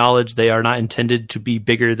my knowledge, they are not intended to be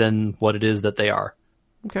bigger than what it is that they are.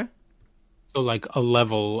 Okay. So like a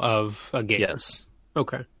level of a game. Yes.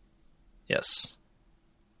 Okay. Yes.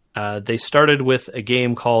 They started with a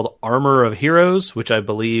game called Armor of Heroes, which I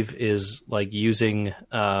believe is like using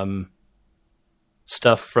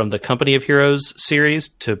stuff from the Company of Heroes series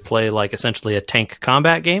to play like essentially a tank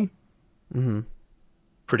combat game. Mm-hmm.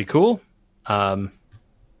 Pretty cool.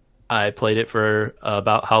 I played it for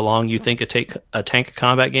about how long you think a tank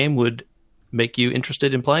combat game would make you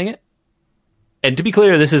interested in playing it. And to be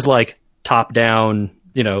clear, this is like top down,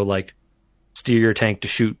 you know, like steer your tank to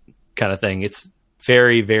shoot kind of thing. It's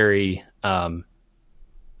very, very, very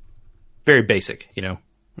basic, you know.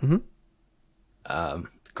 Mm-hmm.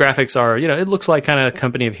 Graphics are, you know, it looks like kind of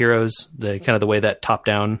Company of Heroes, the kind of the way that top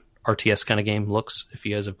down RTS kind of game looks. If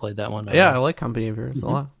you guys have played that one, Yeah, I like Company of Heroes a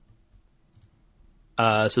lot.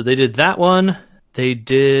 So they did that one. They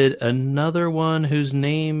did another one whose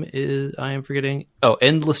name is I am forgetting. Oh,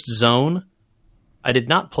 Endless Zone. I did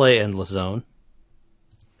not play Endless Zone.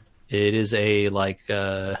 It is a like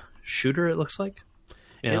shooter. It looks like,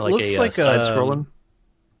 you know, It like looks a like side scrolling.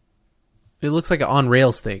 It looks like an on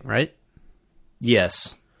rails thing, right?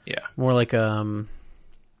 Yes. Yeah. More like what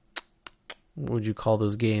would you call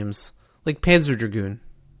those games? Like Panzer Dragoon.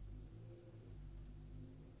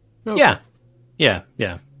 Okay. Yeah. Yeah.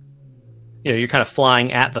 Yeah. You know, you're kind of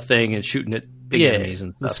flying at the thing and shooting at big enemies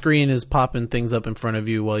and the stuff. screen is popping things up in front of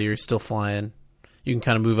you while you're still flying. You can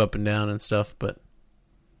kind of move up and down and stuff, but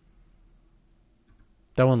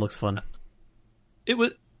that one looks fun. It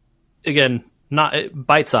was, again, not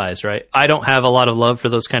bite sized, right? I don't have a lot of love for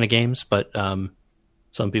those kind of games, but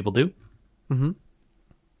some people do.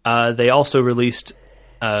 Mm-hmm. They also released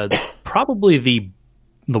probably the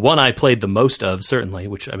one I played the most of, certainly,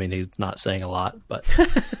 which I mean, he's not saying a lot, but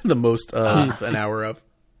The most of an hour of.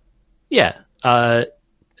 yeah,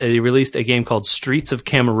 they released a game called Streets of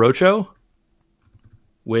Kamurocho,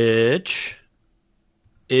 which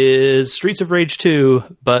is Streets of Rage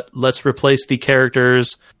 2, but let's replace the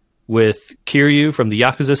characters with Kiryu from the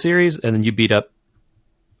Yakuza series, and then you beat up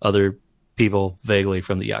other people vaguely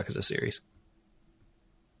from the Yakuza series.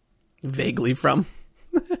 Vaguely from.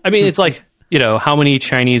 I mean, it's like, you know, how many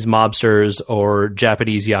Chinese mobsters or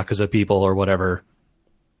Japanese Yakuza people or whatever,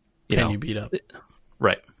 Can you beat up?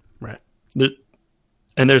 right. Right.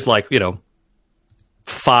 And there's like, you know,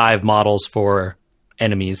 5 models for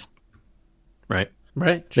enemies, right?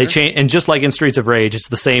 Right. They Sure. change, and just like in Streets of Rage, it's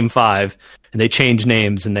the same 5, and they change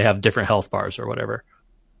names and they have different health bars or whatever.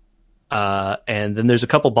 And then there's a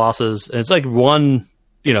couple bosses, and it's like one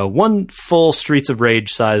full Streets of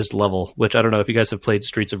Rage sized level, which I don't know if you guys have played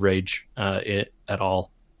Streets of Rage at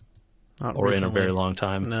all Not or recently. in a very long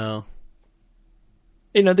time. No.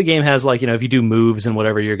 You know, the game has like, you know, if you do moves and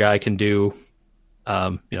whatever your guy can do,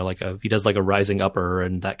 He does like a rising upper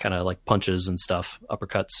and that kind of like punches and stuff,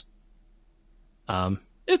 uppercuts.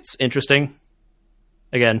 It's interesting.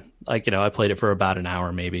 Again, I played it for about an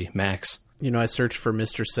hour, maybe max. I searched for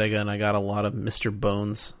Mr. Sega and I got a lot of Mr.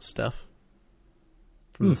 Bones stuff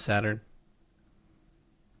from the Saturn.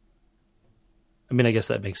 I mean, I guess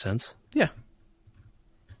that makes sense. Yeah.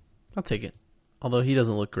 I'll take it. Although he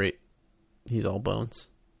doesn't look great. He's all bones.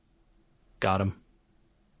 Got him.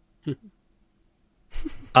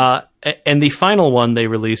 And the final one they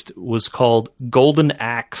released was called Golden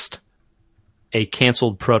Axed, a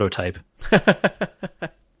canceled prototype.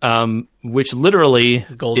 Which literally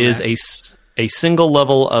is a single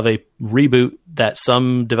level of a reboot that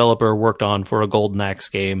some developer worked on for a Golden Axe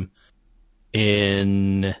game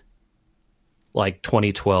in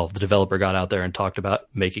 2012. The developer got out there and talked about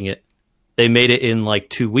making it. They made it in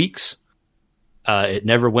 2 weeks. It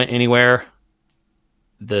never went anywhere.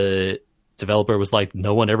 The developer was like,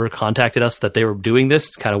 no one ever contacted us that they were doing this.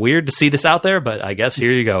 It's kind of weird to see this out there, but I guess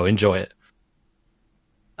here you go. Enjoy it.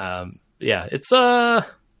 It's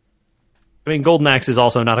Golden Axe is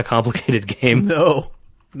also not a complicated game. No,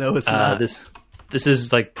 it's not. This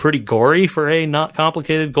is pretty gory for a not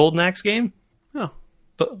complicated Golden Axe game. Oh,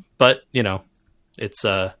 but it's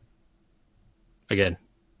again,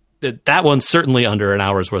 that one's certainly under an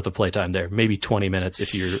hour's worth of playtime there. Maybe 20 minutes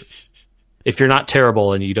if you're not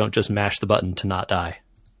terrible and you don't just mash the button to not die.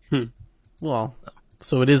 Well,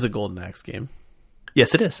 so it is a Golden Axe game.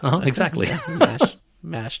 Yes, it is. Exactly.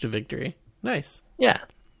 Mash to victory. Nice. Yeah.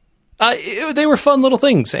 They were fun little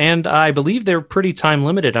things, and I believe they're pretty time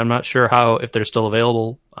limited. I'm not sure if they're still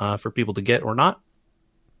available for people to get or not.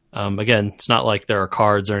 Again, it's not like there are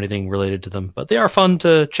cards or anything related to them, but they are fun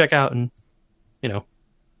to check out and,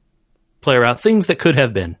 play around. Things that could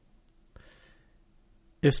have been.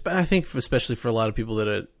 I think especially for a lot of people that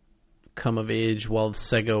had come of age while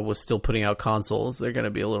Sega was still putting out consoles, they're going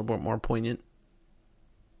to be a little bit more poignant.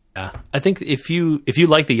 Yeah, I think if you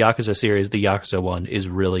like the Yakuza series, the Yakuza one is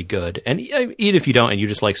really good. And even if you don't and you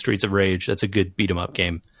just like Streets of Rage, that's a good beat 'em up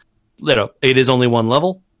game. It is only one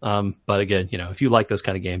level, but again, if you like those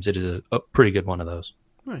kind of games, it is a pretty good one of those.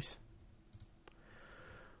 Nice.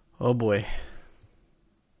 Oh boy.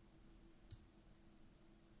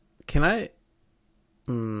 Can I?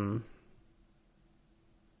 I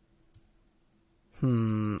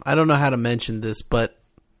don't know how to mention this, but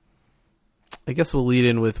I guess we'll lead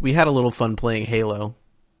in with, we had a little fun playing Halo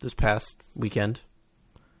this past weekend.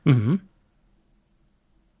 Mm-hmm.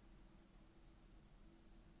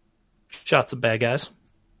 Shots of bad guys.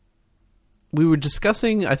 We were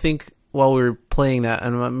discussing, I think, while we were playing that,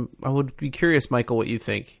 and I would be curious, Michael, what you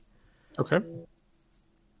think. Okay.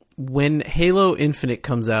 When Halo Infinite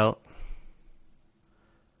comes out,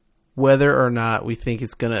 whether or not we think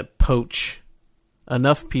it's going to poach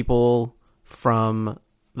enough people from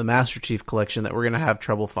the Master Chief Collection that we're going to have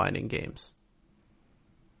trouble finding games.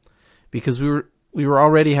 Because we were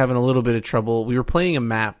already having a little bit of trouble. We were playing a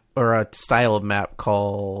map, or a style of map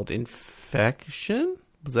called Infection?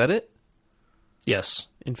 Was that it? Yes.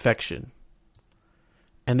 Infection.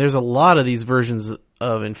 And there's a lot of these versions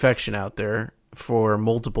of Infection out there for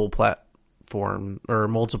multiple platform or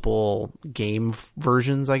multiple game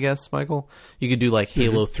versions, I guess, Michael. You could do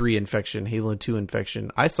Halo 3 Infection, Halo 2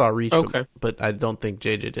 Infection. I saw Reach, but I don't think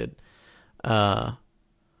JJ did. But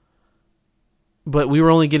we were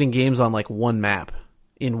only getting games on one map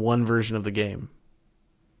in one version of the game.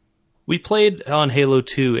 We played on Halo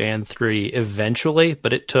 2 and 3 eventually,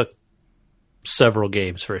 but it took several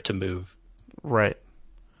games for it to move. Right.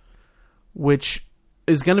 Which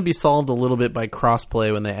is going to be solved a little bit by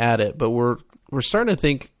crossplay when they add it, but we're starting to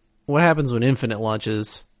think, what happens when Infinite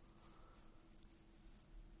launches?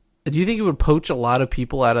 Do you think it would poach a lot of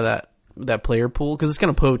people out of that player pool? Because it's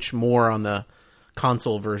going to poach more on the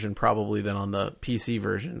console version probably than on the PC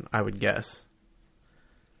version, I would guess.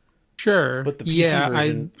 Sure. But the PC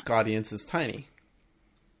version audience is tiny.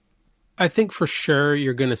 I think for sure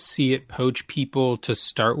you're going to see it poach people to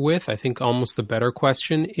start with. I think almost the better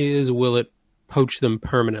question is, will it poach them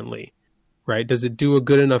permanently? Right? Does it do a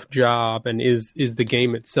good enough job, and is the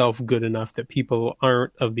game itself good enough that people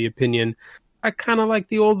aren't of the opinion, I kind of like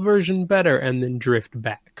the old version better, and then drift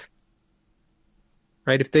back?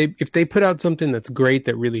 Right? If they put out something that's great,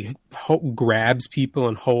 that really grabs people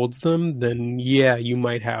and holds them, then yeah, you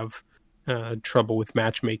might have trouble with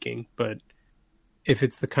matchmaking. But if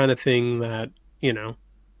it's the kind of thing that,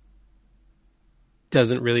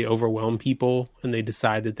 doesn't really overwhelm people, and they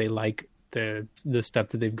decide that they like the stuff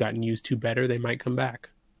that they've gotten used to better, they might come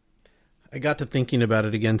back. I got to thinking about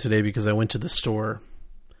it again today because I went to the store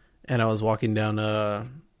and I was walking down a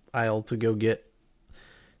aisle to go get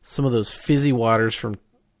some of those fizzy waters from,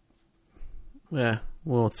 we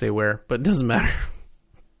won't say where, but it doesn't matter.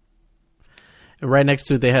 And right next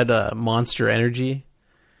to it, they had Monster Energy.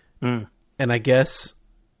 Mm. And I guess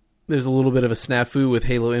there's a little bit of a snafu with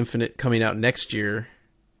Halo Infinite coming out next year.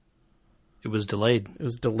 It was delayed. It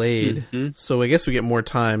was delayed. Mm-hmm. So I guess we get more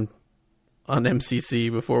time on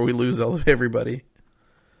MCC before we lose all of everybody.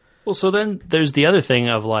 Well, so then there's the other thing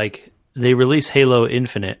of like they release Halo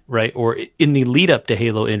Infinite, right? Or in the lead up to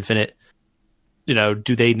Halo Infinite,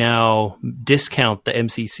 do they now discount the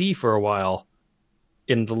MCC for a while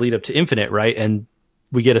in the lead up to Infinite, right? And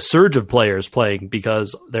we get a surge of players playing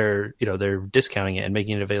because they're discounting it and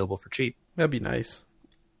making it available for cheap. That'd be nice.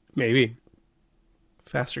 Maybe.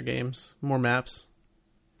 Faster games, more maps.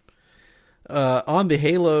 On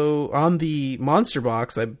the Monster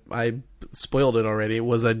Box, I spoiled it already. It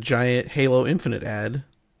was a giant Halo Infinite ad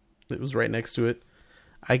that was right next to it.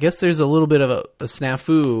 I guess there's a little bit of a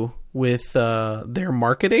snafu with their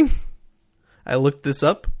marketing. I looked this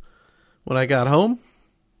up when I got home.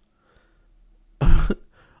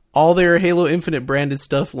 All their Halo Infinite branded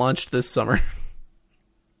stuff launched this summer.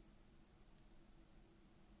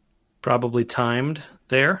 Probably timed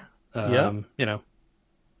there. Yeah.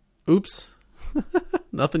 Oops.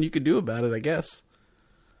 Nothing you could do about it, I guess.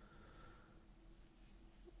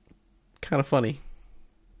 Kind of funny.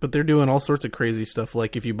 But they're doing all sorts of crazy stuff.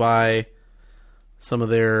 Like if you buy some of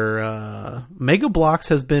their... Mega Bloks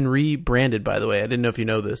has been rebranded, by the way. I didn't know if you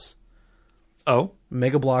know this. Oh?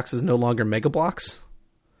 Mega Bloks is no longer Mega Bloks.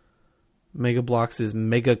 Mega Bloks is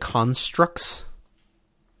Mega Constructs.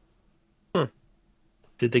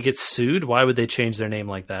 Did they get sued? Why would they change their name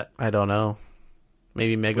like that? I don't know.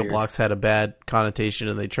 Maybe Mega Bloks had a bad connotation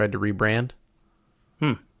and they tried to rebrand.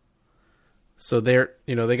 So they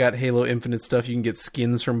got Halo Infinite stuff. You can get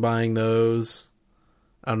skins from buying those.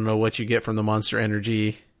 I don't know what you get from the Monster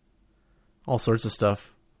Energy. All sorts of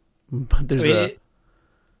stuff. But there's a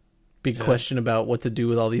big question about what to do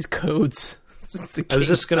with all these codes. Since the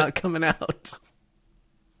game's not coming out.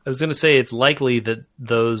 I was going to say it's likely that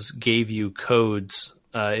those gave you codes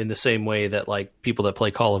in the same way that like people that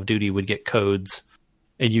play Call of Duty would get codes,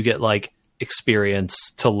 and you get like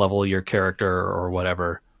experience to level your character or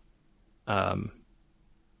whatever.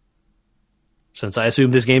 Since I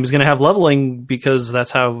assume this game is going to have leveling because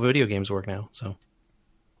that's how video games work now. So,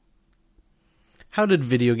 how did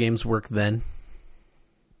video games work then?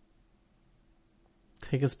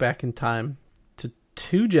 Take us back in time to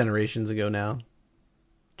 2 generations ago now.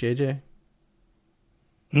 JJ?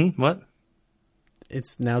 What?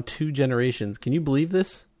 It's now 2 generations. Can you believe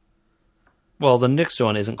this? Well, the next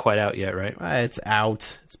one isn't quite out yet, right? It's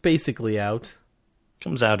out. It's basically out.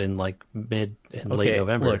 Comes out in like mid and late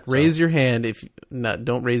November. Look, raise your hand if not.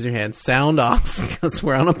 Don't raise your hand. Sound off because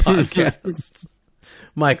we're on a podcast.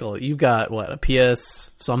 Michael, you've got what, a PS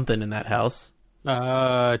something in that house?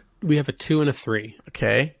 We have a 2 and a 3.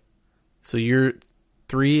 Okay, so you're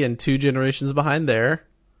 3 and 2 generations behind there.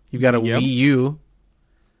 You've got a Wii U.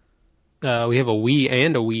 We have a Wii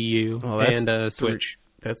and a Wii U and a Switch.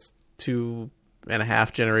 That's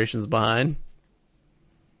 2.5 generations behind.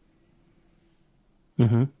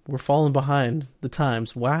 Mm-hmm. We're falling behind the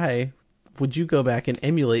times. Why would you go back and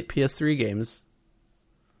emulate PS3 games?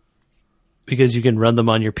 Because you can run them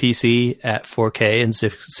on your PC at 4K and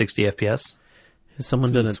 60 FPS. Has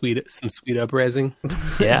someone done some sweet up-resing?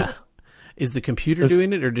 Yeah. Is the computer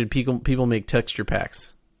doing it, or did people make texture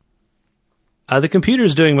packs? The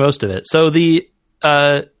computer's doing most of it. So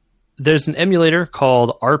there's an emulator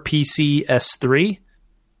called RPC S3.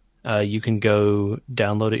 You can go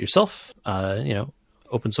download it yourself.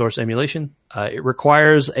 Open source emulation. It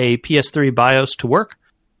requires a PS3 BIOS to work.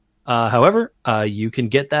 However, you can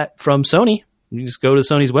get that from Sony. You just go to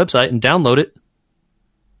Sony's website and download it.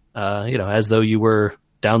 As though you were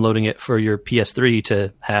downloading it for your PS3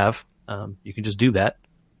 to have. You can just do that.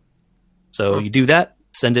 So you do that,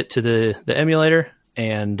 send it to the emulator,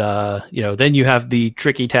 and then you have the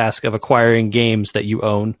tricky task of acquiring games that you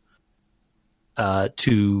own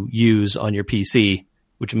to use on your PC,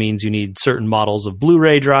 which means you need certain models of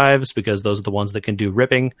Blu-ray drives because those are the ones that can do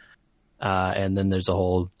ripping. And then there's a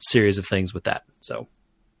whole series of things with that. So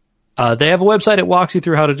they have a website that walks you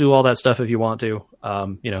through how to do all that stuff if you want to.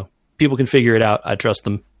 People can figure it out. I trust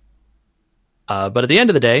them. But at the end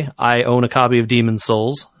of the day, I own a copy of Demon's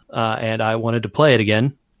Souls, and I wanted to play it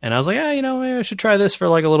again. And I was like, maybe I should try this for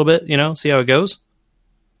like a little bit, see how it goes.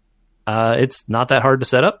 It's not that hard to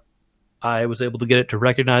set up. I was able to get it to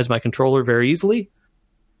recognize my controller very easily.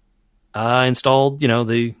 Installed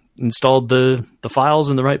the files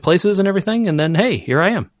in the right places and everything, and then hey, here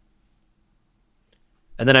I am.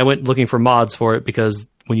 And then I went looking for mods for it because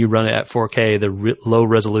when you run it at 4K, the low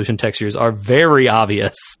resolution textures are very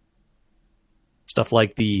obvious. Stuff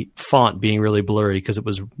like the font being really blurry because it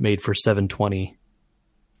was made for 720.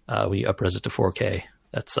 When you upres it to 4K,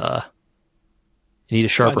 that's you need a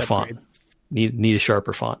sharper font. Need a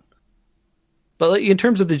sharper font. But like, in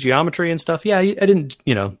terms of the geometry and stuff, yeah, I didn't,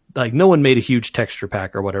 like no one made a huge texture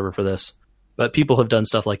pack or whatever for this, but people have done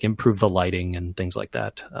stuff like improve the lighting and things like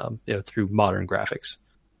that, through modern graphics.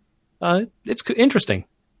 It's interesting.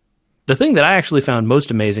 The thing that I actually found most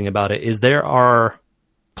amazing about it is there are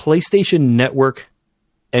PlayStation Network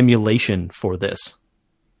emulation for this.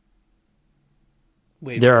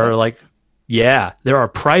 Wait, there are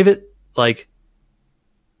private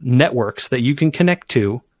networks that you can connect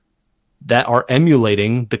to that are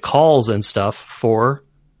emulating the calls and stuff for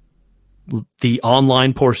the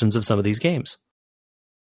online portions of some of these games.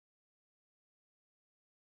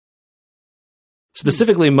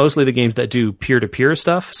 Specifically, mostly the games that do peer-to-peer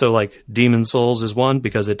stuff. So like Demon's Souls is one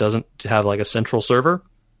because it doesn't have like a central server.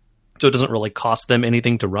 So it doesn't really cost them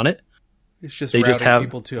anything to run it. It's just routing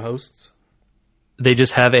people to hosts. They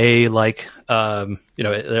just have a they're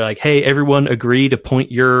like, hey, everyone agree to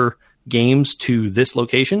point your games to this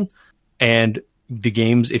location. And the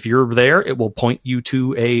games, if you're there, it will point you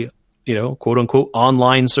to a, quote unquote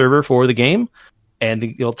online server for the game. And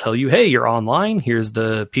it'll tell you, hey, you're online. Here's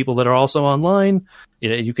the people that are also online.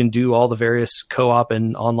 You can do all the various co-op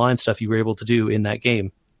and online stuff you were able to do in that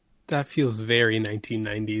game. That feels very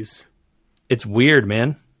 1990s. It's weird,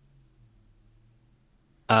 man.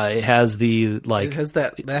 It has It has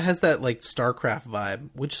that like StarCraft vibe.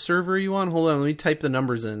 Which server are you on? Hold on, let me type the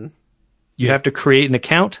numbers in. You have to create an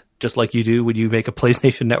account, just like you do when you make a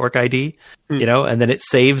PlayStation Network ID, and then it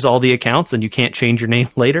saves all the accounts and you can't change your name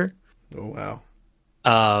later. Oh, wow.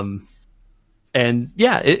 And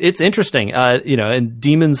yeah, it's interesting. And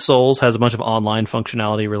Demon's Souls has a bunch of online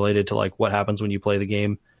functionality related to like what happens when you play the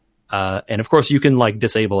game. And of course you can like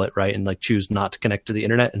disable it, right? And like choose not to connect to the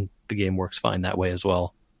internet, and the game works fine that way as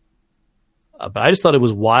well. But I just thought it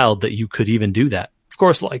was wild that you could even do that. Of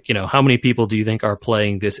course, how many people do you think are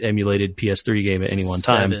playing this emulated PS3 game at any one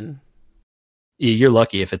time? 7. You're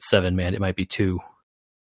lucky if it's 7, man. It might be 2.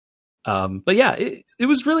 But yeah, it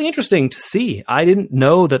was really interesting to see. I didn't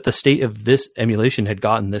know that the state of this emulation had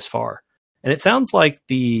gotten this far. And it sounds like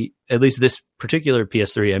at least this particular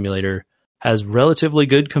PS3 emulator has relatively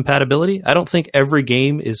good compatibility. I don't think every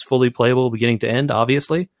game is fully playable beginning to end,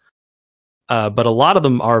 obviously. But a lot of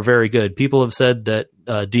them are very good. People have said that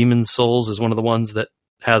Demon's Souls is one of the ones that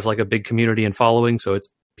has like a big community and following, so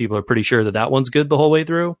people are pretty sure that one's good the whole way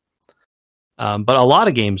through. But a lot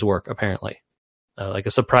of games work, apparently. Like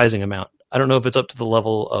a surprising amount. I don't know if it's up to the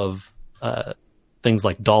level of things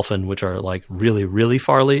like Dolphin, which are like really, really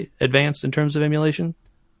farly advanced in terms of emulation.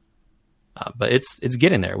 But it's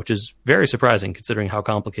getting there, which is very surprising considering how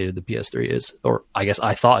complicated the PS3 is. Or I guess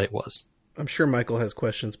I thought it was. I'm sure Michael has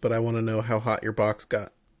questions, but I want to know how hot your box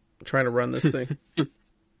got trying to run this thing.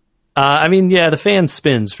 The fan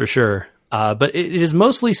spins for sure. But it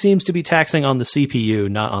mostly seems to be taxing on the CPU,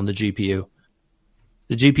 not on the GPU.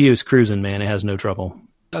 The GPU is cruising, man. It has no trouble.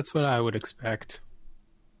 That's what I would expect.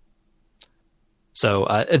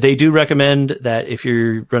 So they do recommend that if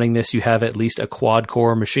you're running this, you have at least a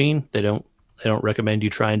quad-core machine. They don't recommend you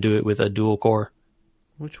try and do it with a dual-core.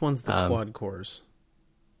 Which one's the quad cores?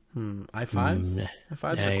 i5s?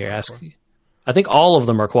 i5s yeah, you're asking. I think all of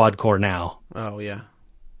them are quad-core now. Oh, yeah.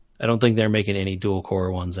 I don't think they're making any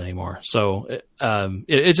dual-core ones anymore. So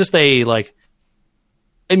it's just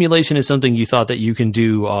emulation is something you thought that you can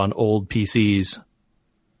do on old PCs.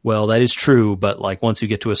 Well, that is true, but once you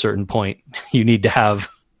get to a certain point, you need to have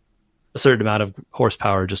a certain amount of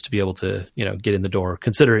horsepower just to be able to, get in the door,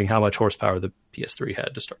 considering how much horsepower the PS3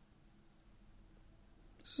 had to start.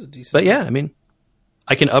 This is decent. But yeah,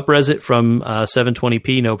 I can up-res it from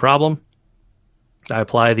 720p, no problem. I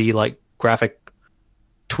apply the graphic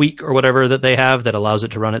tweak or whatever that they have that allows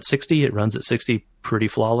it to run at 60. It runs at 60 pretty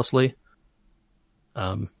flawlessly.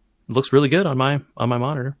 It looks really good on my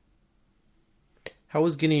monitor. How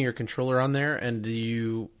was getting your controller on there? And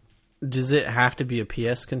does it have to be a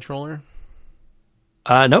PS controller?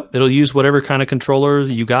 Nope. It'll use whatever kind of controller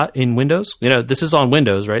you got in Windows. This is on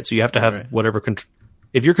Windows, right? So you have to have whatever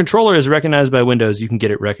if your controller is recognized by Windows, you can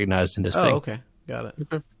get it recognized in this thing. Oh, okay. Got it.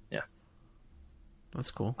 Okay. Yeah.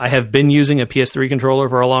 That's cool. I have been using a PS3 controller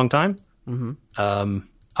for a long time. Mm-hmm.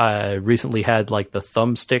 I recently had the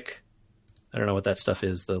thumbstick. I don't know what that stuff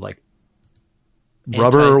is. The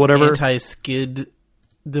rubber or whatever. Anti-skid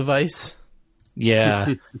device.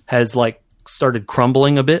 Yeah. Has started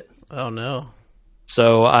crumbling a bit. Oh no.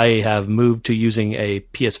 So I have moved to using a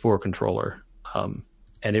PS4 controller.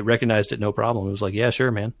 and it recognized it no problem. It was like, yeah,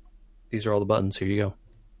 sure, man. These are all the buttons. Here you go.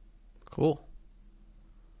 Cool.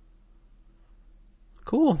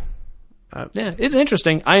 Cool. Yeah, it's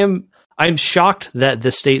interesting. I'm shocked that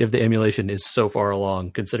the state of the emulation is so far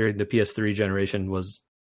along, considering the PS3 generation was,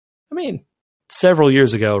 I mean, several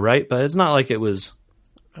years ago, right? But it's not like it was...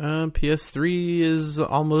 PS3 is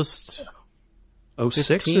almost... 06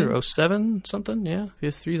 15? or 07, something, yeah.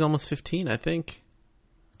 PS3 is almost 15, I think.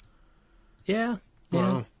 Yeah.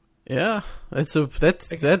 Wow. Yeah. That's.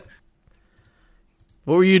 What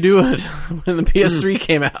were you doing when the PS3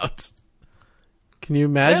 came out? Can you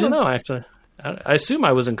imagine? I don't know, actually. I assume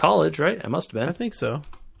I was in college, right? I must have I been. think so.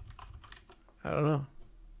 I don't know.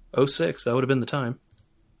 06, that would have been the time.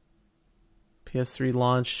 PS3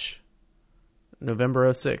 launch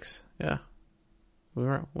November 06. Yeah. We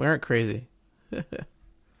aren't crazy.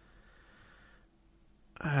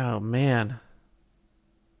 Oh man.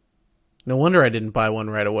 No wonder I didn't buy one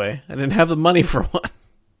right away. I didn't have the money for one.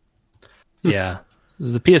 Yeah.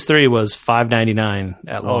 The PS3 was $5.99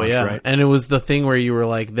 at launch, right? And it was the thing where you were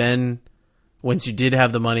like, then once you did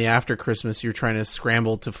have the money after Christmas, you're trying to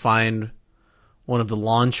scramble to find one of the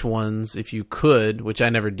launch ones if you could, which I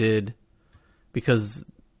never did, because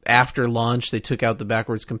after launch they took out the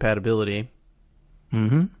backwards compatibility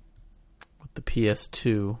with the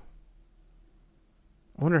PS2.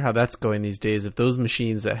 I wonder how that's going these days, if those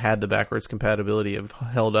machines that had the backwards compatibility have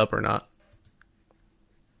held up or not.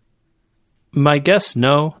 My guess,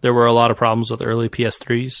 no. There were a lot of problems with early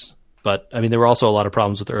PS3s, but I mean, there were also a lot of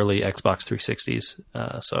problems with early Xbox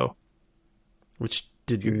 360s. Which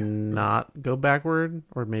did not go backward,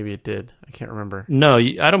 or maybe it did. I can't remember. No,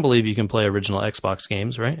 I don't believe you can play original Xbox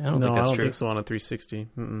games, right? I don't think that's true. think so on a 360.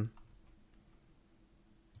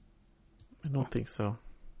 I don't think so.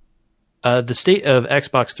 The state of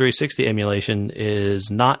Xbox 360 emulation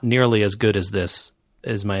is not nearly as good as this,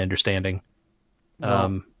 is my understanding.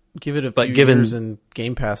 Well, give it a few years and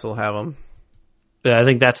Game Pass will have them. I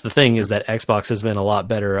think that's the thing, is that Xbox has been a lot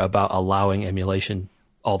better about allowing emulation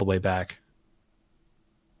all the way back.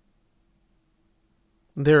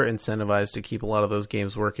 They're incentivized to keep a lot of those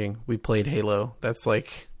games working. We played Halo. That's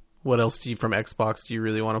like, what else from Xbox do you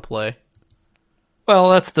really want to play? Well,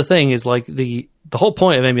 that's the thing, is like the whole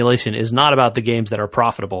point of emulation is not about the games that are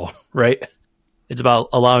profitable, right? It's about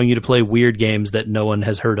allowing you to play weird games that no one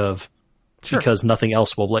has heard of because nothing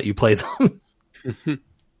else will let you play them.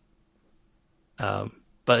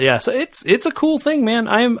 But yeah, so it's a cool thing, man.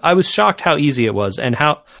 I was shocked how easy it was, and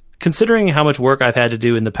how, considering how much work I've had to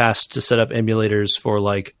do in the past to set up emulators for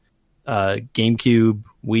like GameCube,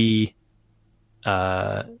 Wii,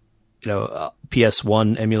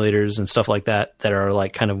 PS1 emulators and stuff like that are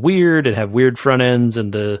like kind of weird and have weird front ends,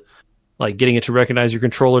 and the like getting it to recognize your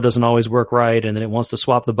controller doesn't always work right, and then it wants to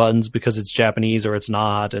swap the buttons because it's Japanese or it's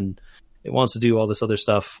not, and it wants to do all this other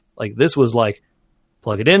stuff. Like, this was like,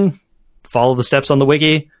 plug it in, follow the steps on the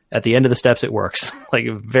wiki, at the end of the steps it works. Like,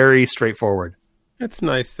 very straightforward. It's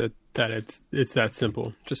nice that it's that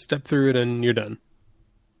simple. Just step through it and you're done.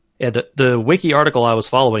 Yeah, the wiki article I was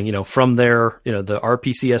following, from their, the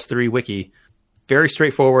RPCS3 wiki, very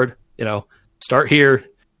straightforward. Start here,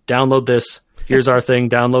 download this. Here's our thing.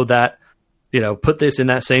 Download that. Put this in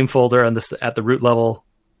that same folder on this at the root level.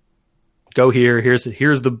 Go here. Here's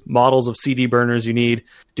the models of CD burners you need.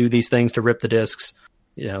 Do these things to rip the discs.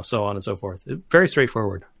 So on and so forth. Very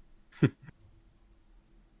straightforward.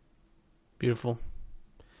 Beautiful.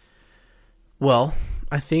 Well,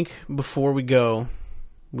 I think before we go,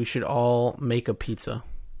 we should all make a pizza.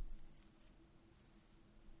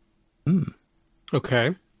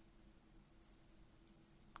 Okay.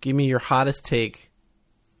 Give me your hottest take.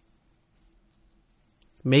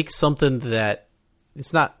 Make something that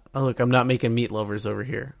it's not. Oh, look, I'm not making meat lovers over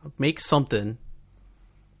here. Make something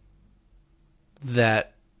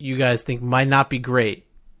that you guys think might not be great,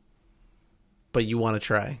 but you want to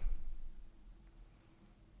try.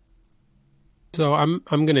 So I'm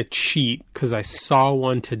going to cheat because I saw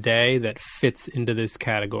one today that fits into this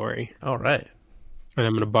category. All right. And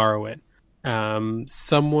I'm going to borrow it.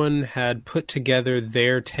 Someone had put together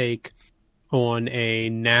their take on a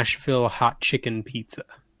Nashville hot chicken pizza.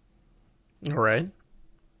 All right.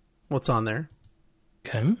 What's on there?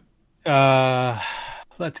 Okay.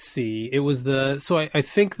 Let's see. It was I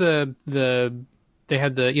think they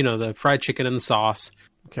had the fried chicken and the sauce.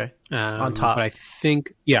 Okay. On top. But I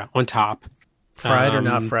think, on top. Fried or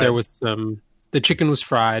not fried? There was the chicken was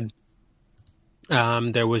fried.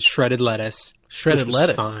 There was shredded lettuce. Shredded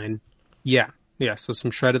lettuce? Fine. Yeah. So some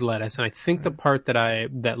shredded lettuce. And I think the part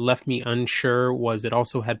that left me unsure was it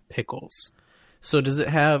also had pickles. So does it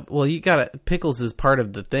have? Well, you got pickles is part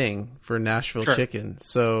of the thing for Nashville chicken.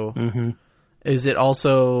 So is it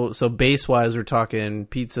also base wise? We're talking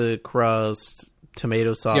pizza crust,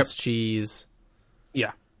 tomato sauce, cheese.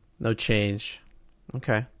 Yeah, no change.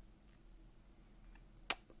 Okay.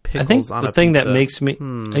 I think the thing that makes me,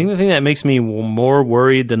 I think the thing that makes me more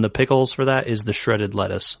worried than the pickles for that is the shredded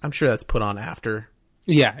lettuce. I'm sure that's put on after.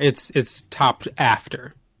 Yeah, it's topped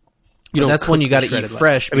after. That's when you got to eat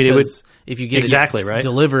fresh because if you get exactly it right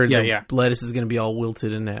delivered, the lettuce is going to be all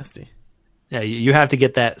wilted and nasty. Yeah, you have to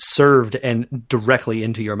get that served and directly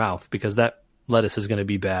into your mouth because that lettuce is going to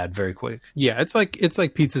be bad very quick. Yeah, it's like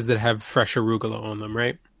pizzas that have fresh arugula on them,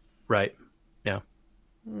 right? Right. Yeah.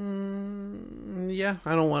 Yeah,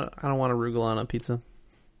 I don't want arugula on a pizza.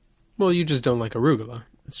 Well, you just don't like arugula.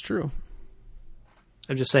 It's true.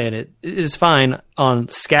 I'm just saying it is fine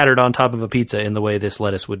scattered on top of a pizza in the way this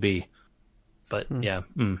lettuce would be. But yeah.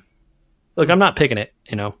 Look, I'm not picking it,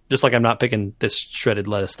 just like I'm not picking this shredded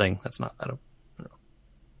lettuce thing. That's not, I don't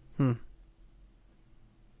know.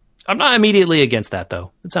 I'm not immediately against that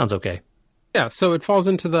though. It sounds okay. Yeah, so it falls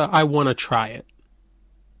into the I want to try it.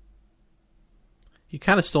 You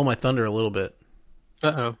kind of stole my thunder a little bit.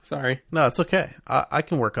 Uh-oh, sorry. No, it's okay. I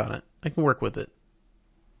can work on it. I can work with it.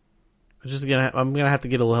 I'm gonna have to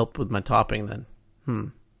get a little help with my topping then.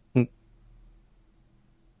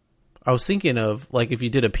 I was thinking of like if you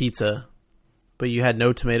did a pizza, but you had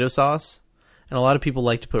no tomato sauce, and a lot of people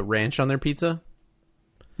like to put ranch on their pizza.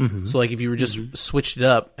 So like if you were just switched it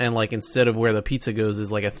up and like instead of where the pizza goes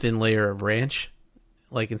is like a thin layer of ranch,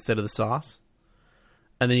 like instead of the sauce,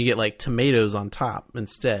 and then you get like tomatoes on top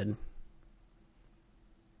instead.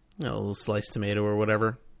 A little sliced tomato or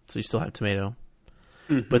whatever, so you still have tomato.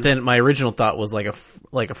 But then my original thought was like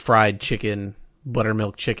a fried chicken,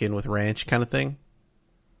 buttermilk chicken with ranch kind of thing.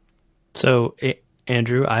 So,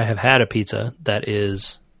 Andrew, I have had a pizza that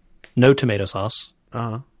is no tomato sauce.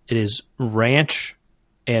 It is ranch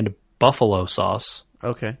and buffalo sauce.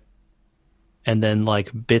 Okay. And then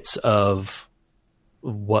like bits of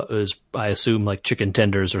what is, I assume, like chicken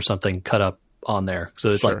tenders or something cut up on there.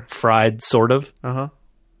 So it's like fried, sort of. But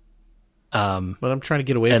I'm trying to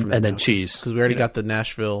get away from that. And then cheese. Because we already got the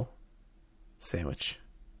Nashville sandwich.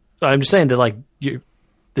 So I'm just saying that like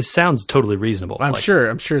this sounds totally reasonable. I'm sure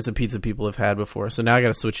it's a pizza people have had before. So now I got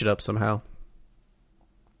to switch it up somehow.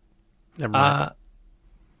 Never mind.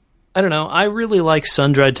 I don't know. I really like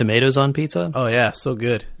sun-dried tomatoes on pizza. Oh yeah, so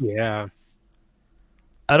good. Yeah.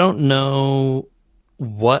 I don't know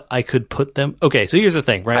what I could put them. Okay, so here's the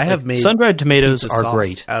thing, right? I have made sun-dried tomatoes are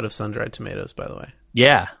great. Out of sun-dried tomatoes, by the way.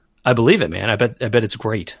 Yeah, I believe it, man. I bet it's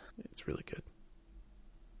great. It's really good.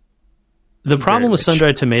 The problem with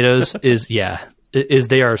sun-dried tomatoes is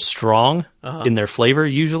they are strong in their flavor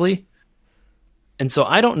usually. And so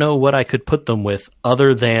I don't know what I could put them with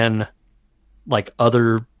other than like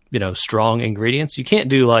other, strong ingredients. You can't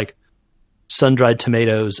do like sun-dried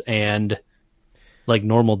tomatoes and like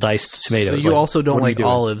normal diced tomatoes. So you also don't like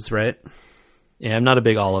olives, right? Yeah, I'm not a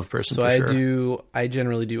big olive person. So for I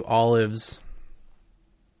generally do olives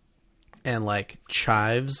and like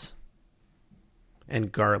chives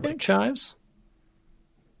and garlic. Chives?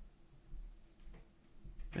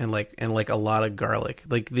 And like a lot of garlic.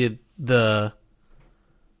 Like the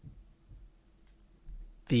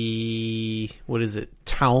what is it?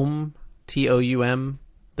 Toum, Toum,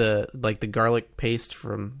 the garlic paste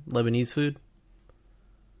from Lebanese food.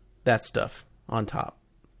 That stuff on top,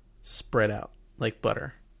 spread out like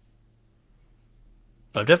butter.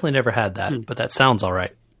 I've definitely never had that, but that sounds all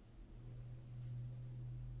right.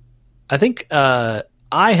 I think I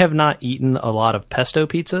have not eaten a lot of pesto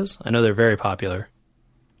pizzas. I know they're very popular.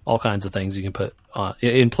 All kinds of things you can put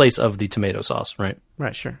in place of the tomato sauce, right?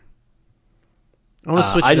 Right, sure. I want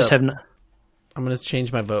to switch it up. I'm going to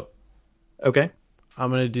change my vote. Okay. I'm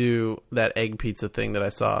going to do that egg pizza thing that I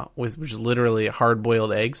saw, which is literally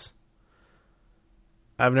hard-boiled eggs.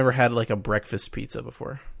 I've never had like a breakfast pizza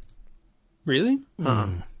before. Really?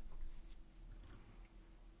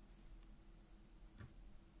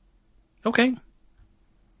 Okay.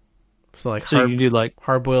 So you do like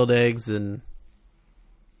hard-boiled eggs and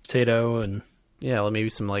potato and maybe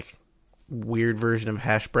some like weird version of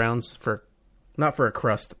hash browns not for a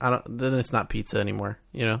crust. Then it's not pizza anymore,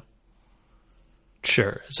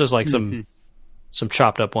 Sure. It's just like some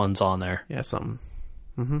chopped up ones on there. Yeah, something.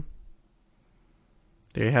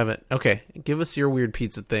 There you have it. Okay, give us your weird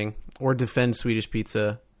pizza thing or defend Swedish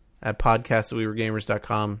pizza at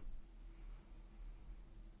podcast@wewergamers.com.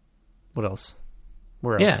 What else?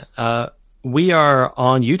 Where else? Yeah, we are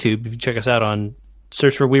on YouTube. If you check us out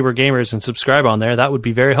search for We Were Gamers and subscribe on there, that would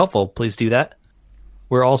be very helpful. Please do that.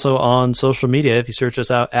 we're also on social media. If you search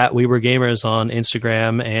us out at We Were Gamers on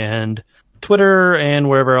Instagram and Twitter and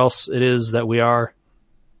wherever else it is that we are,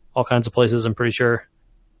 all kinds of places, I'm pretty sure.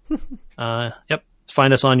 Yep.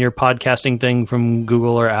 Find us on your podcasting thing from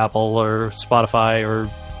Google or Apple or Spotify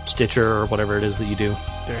or Stitcher or whatever it is that you do.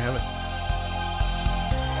 There you have it.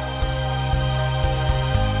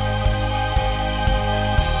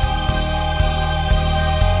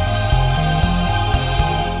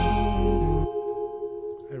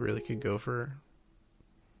 I really could go for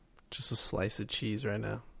just a slice of cheese right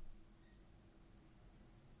now.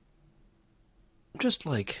 I'm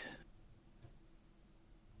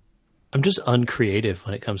just uncreative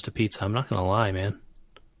when it comes to pizza. I'm not going to lie, man.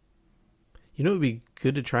 You know what would be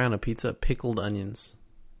good to try on a pizza? Pickled onions.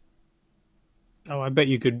 Oh, I bet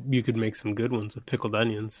you could make some good ones with pickled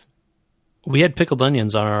onions. We had pickled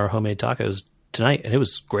onions on our homemade tacos tonight, and it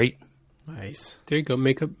was great. Nice. There you go.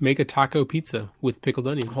 Make a taco pizza with pickled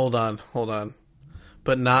onions. Hold on.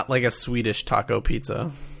 But not like a Swedish taco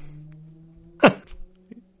pizza.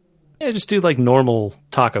 Yeah, just do like normal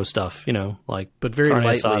taco stuff, like. But very carne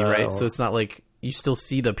lightly, asada right? or- So it's not like you still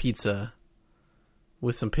see the pizza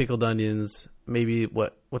with some pickled onions. Maybe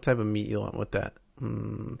what type of meat you want with that?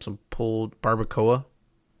 Some pulled barbacoa.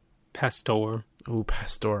 Pastor. Ooh,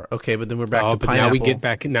 pastor. Okay, but then we're back to but pineapple.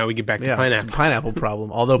 now we get back to It's a pineapple. pineapple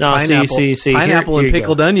problem. Although No, pineapple, see, pineapple here and you go.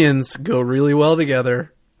 pickled onions go really well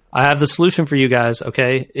together. I have the solution for you guys.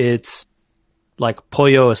 Okay, it's like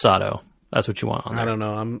pollo asado. That's what you want on there. I don't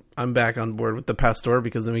know. I'm back on board with the pastor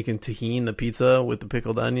because then we can tahini the pizza with the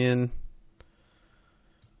pickled onion.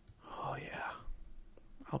 Oh yeah,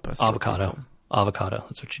 I'll pastor Avocado. pizza. Avocado.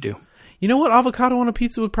 That's what you do. You know what? Avocado on a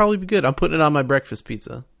pizza would probably be good. I'm putting it on my breakfast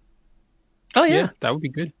pizza. Oh Yeah, yeah. that would be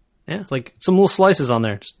good. Yeah. It's like Some little slices on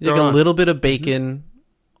there. Just throw a it on. little bit of bacon,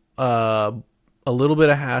 a little bit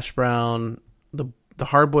of hash brown, the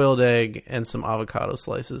hard boiled egg, and some avocado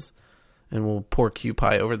slices, and we'll pour Q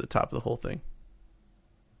pie over the top of the whole thing.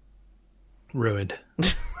 Ruined.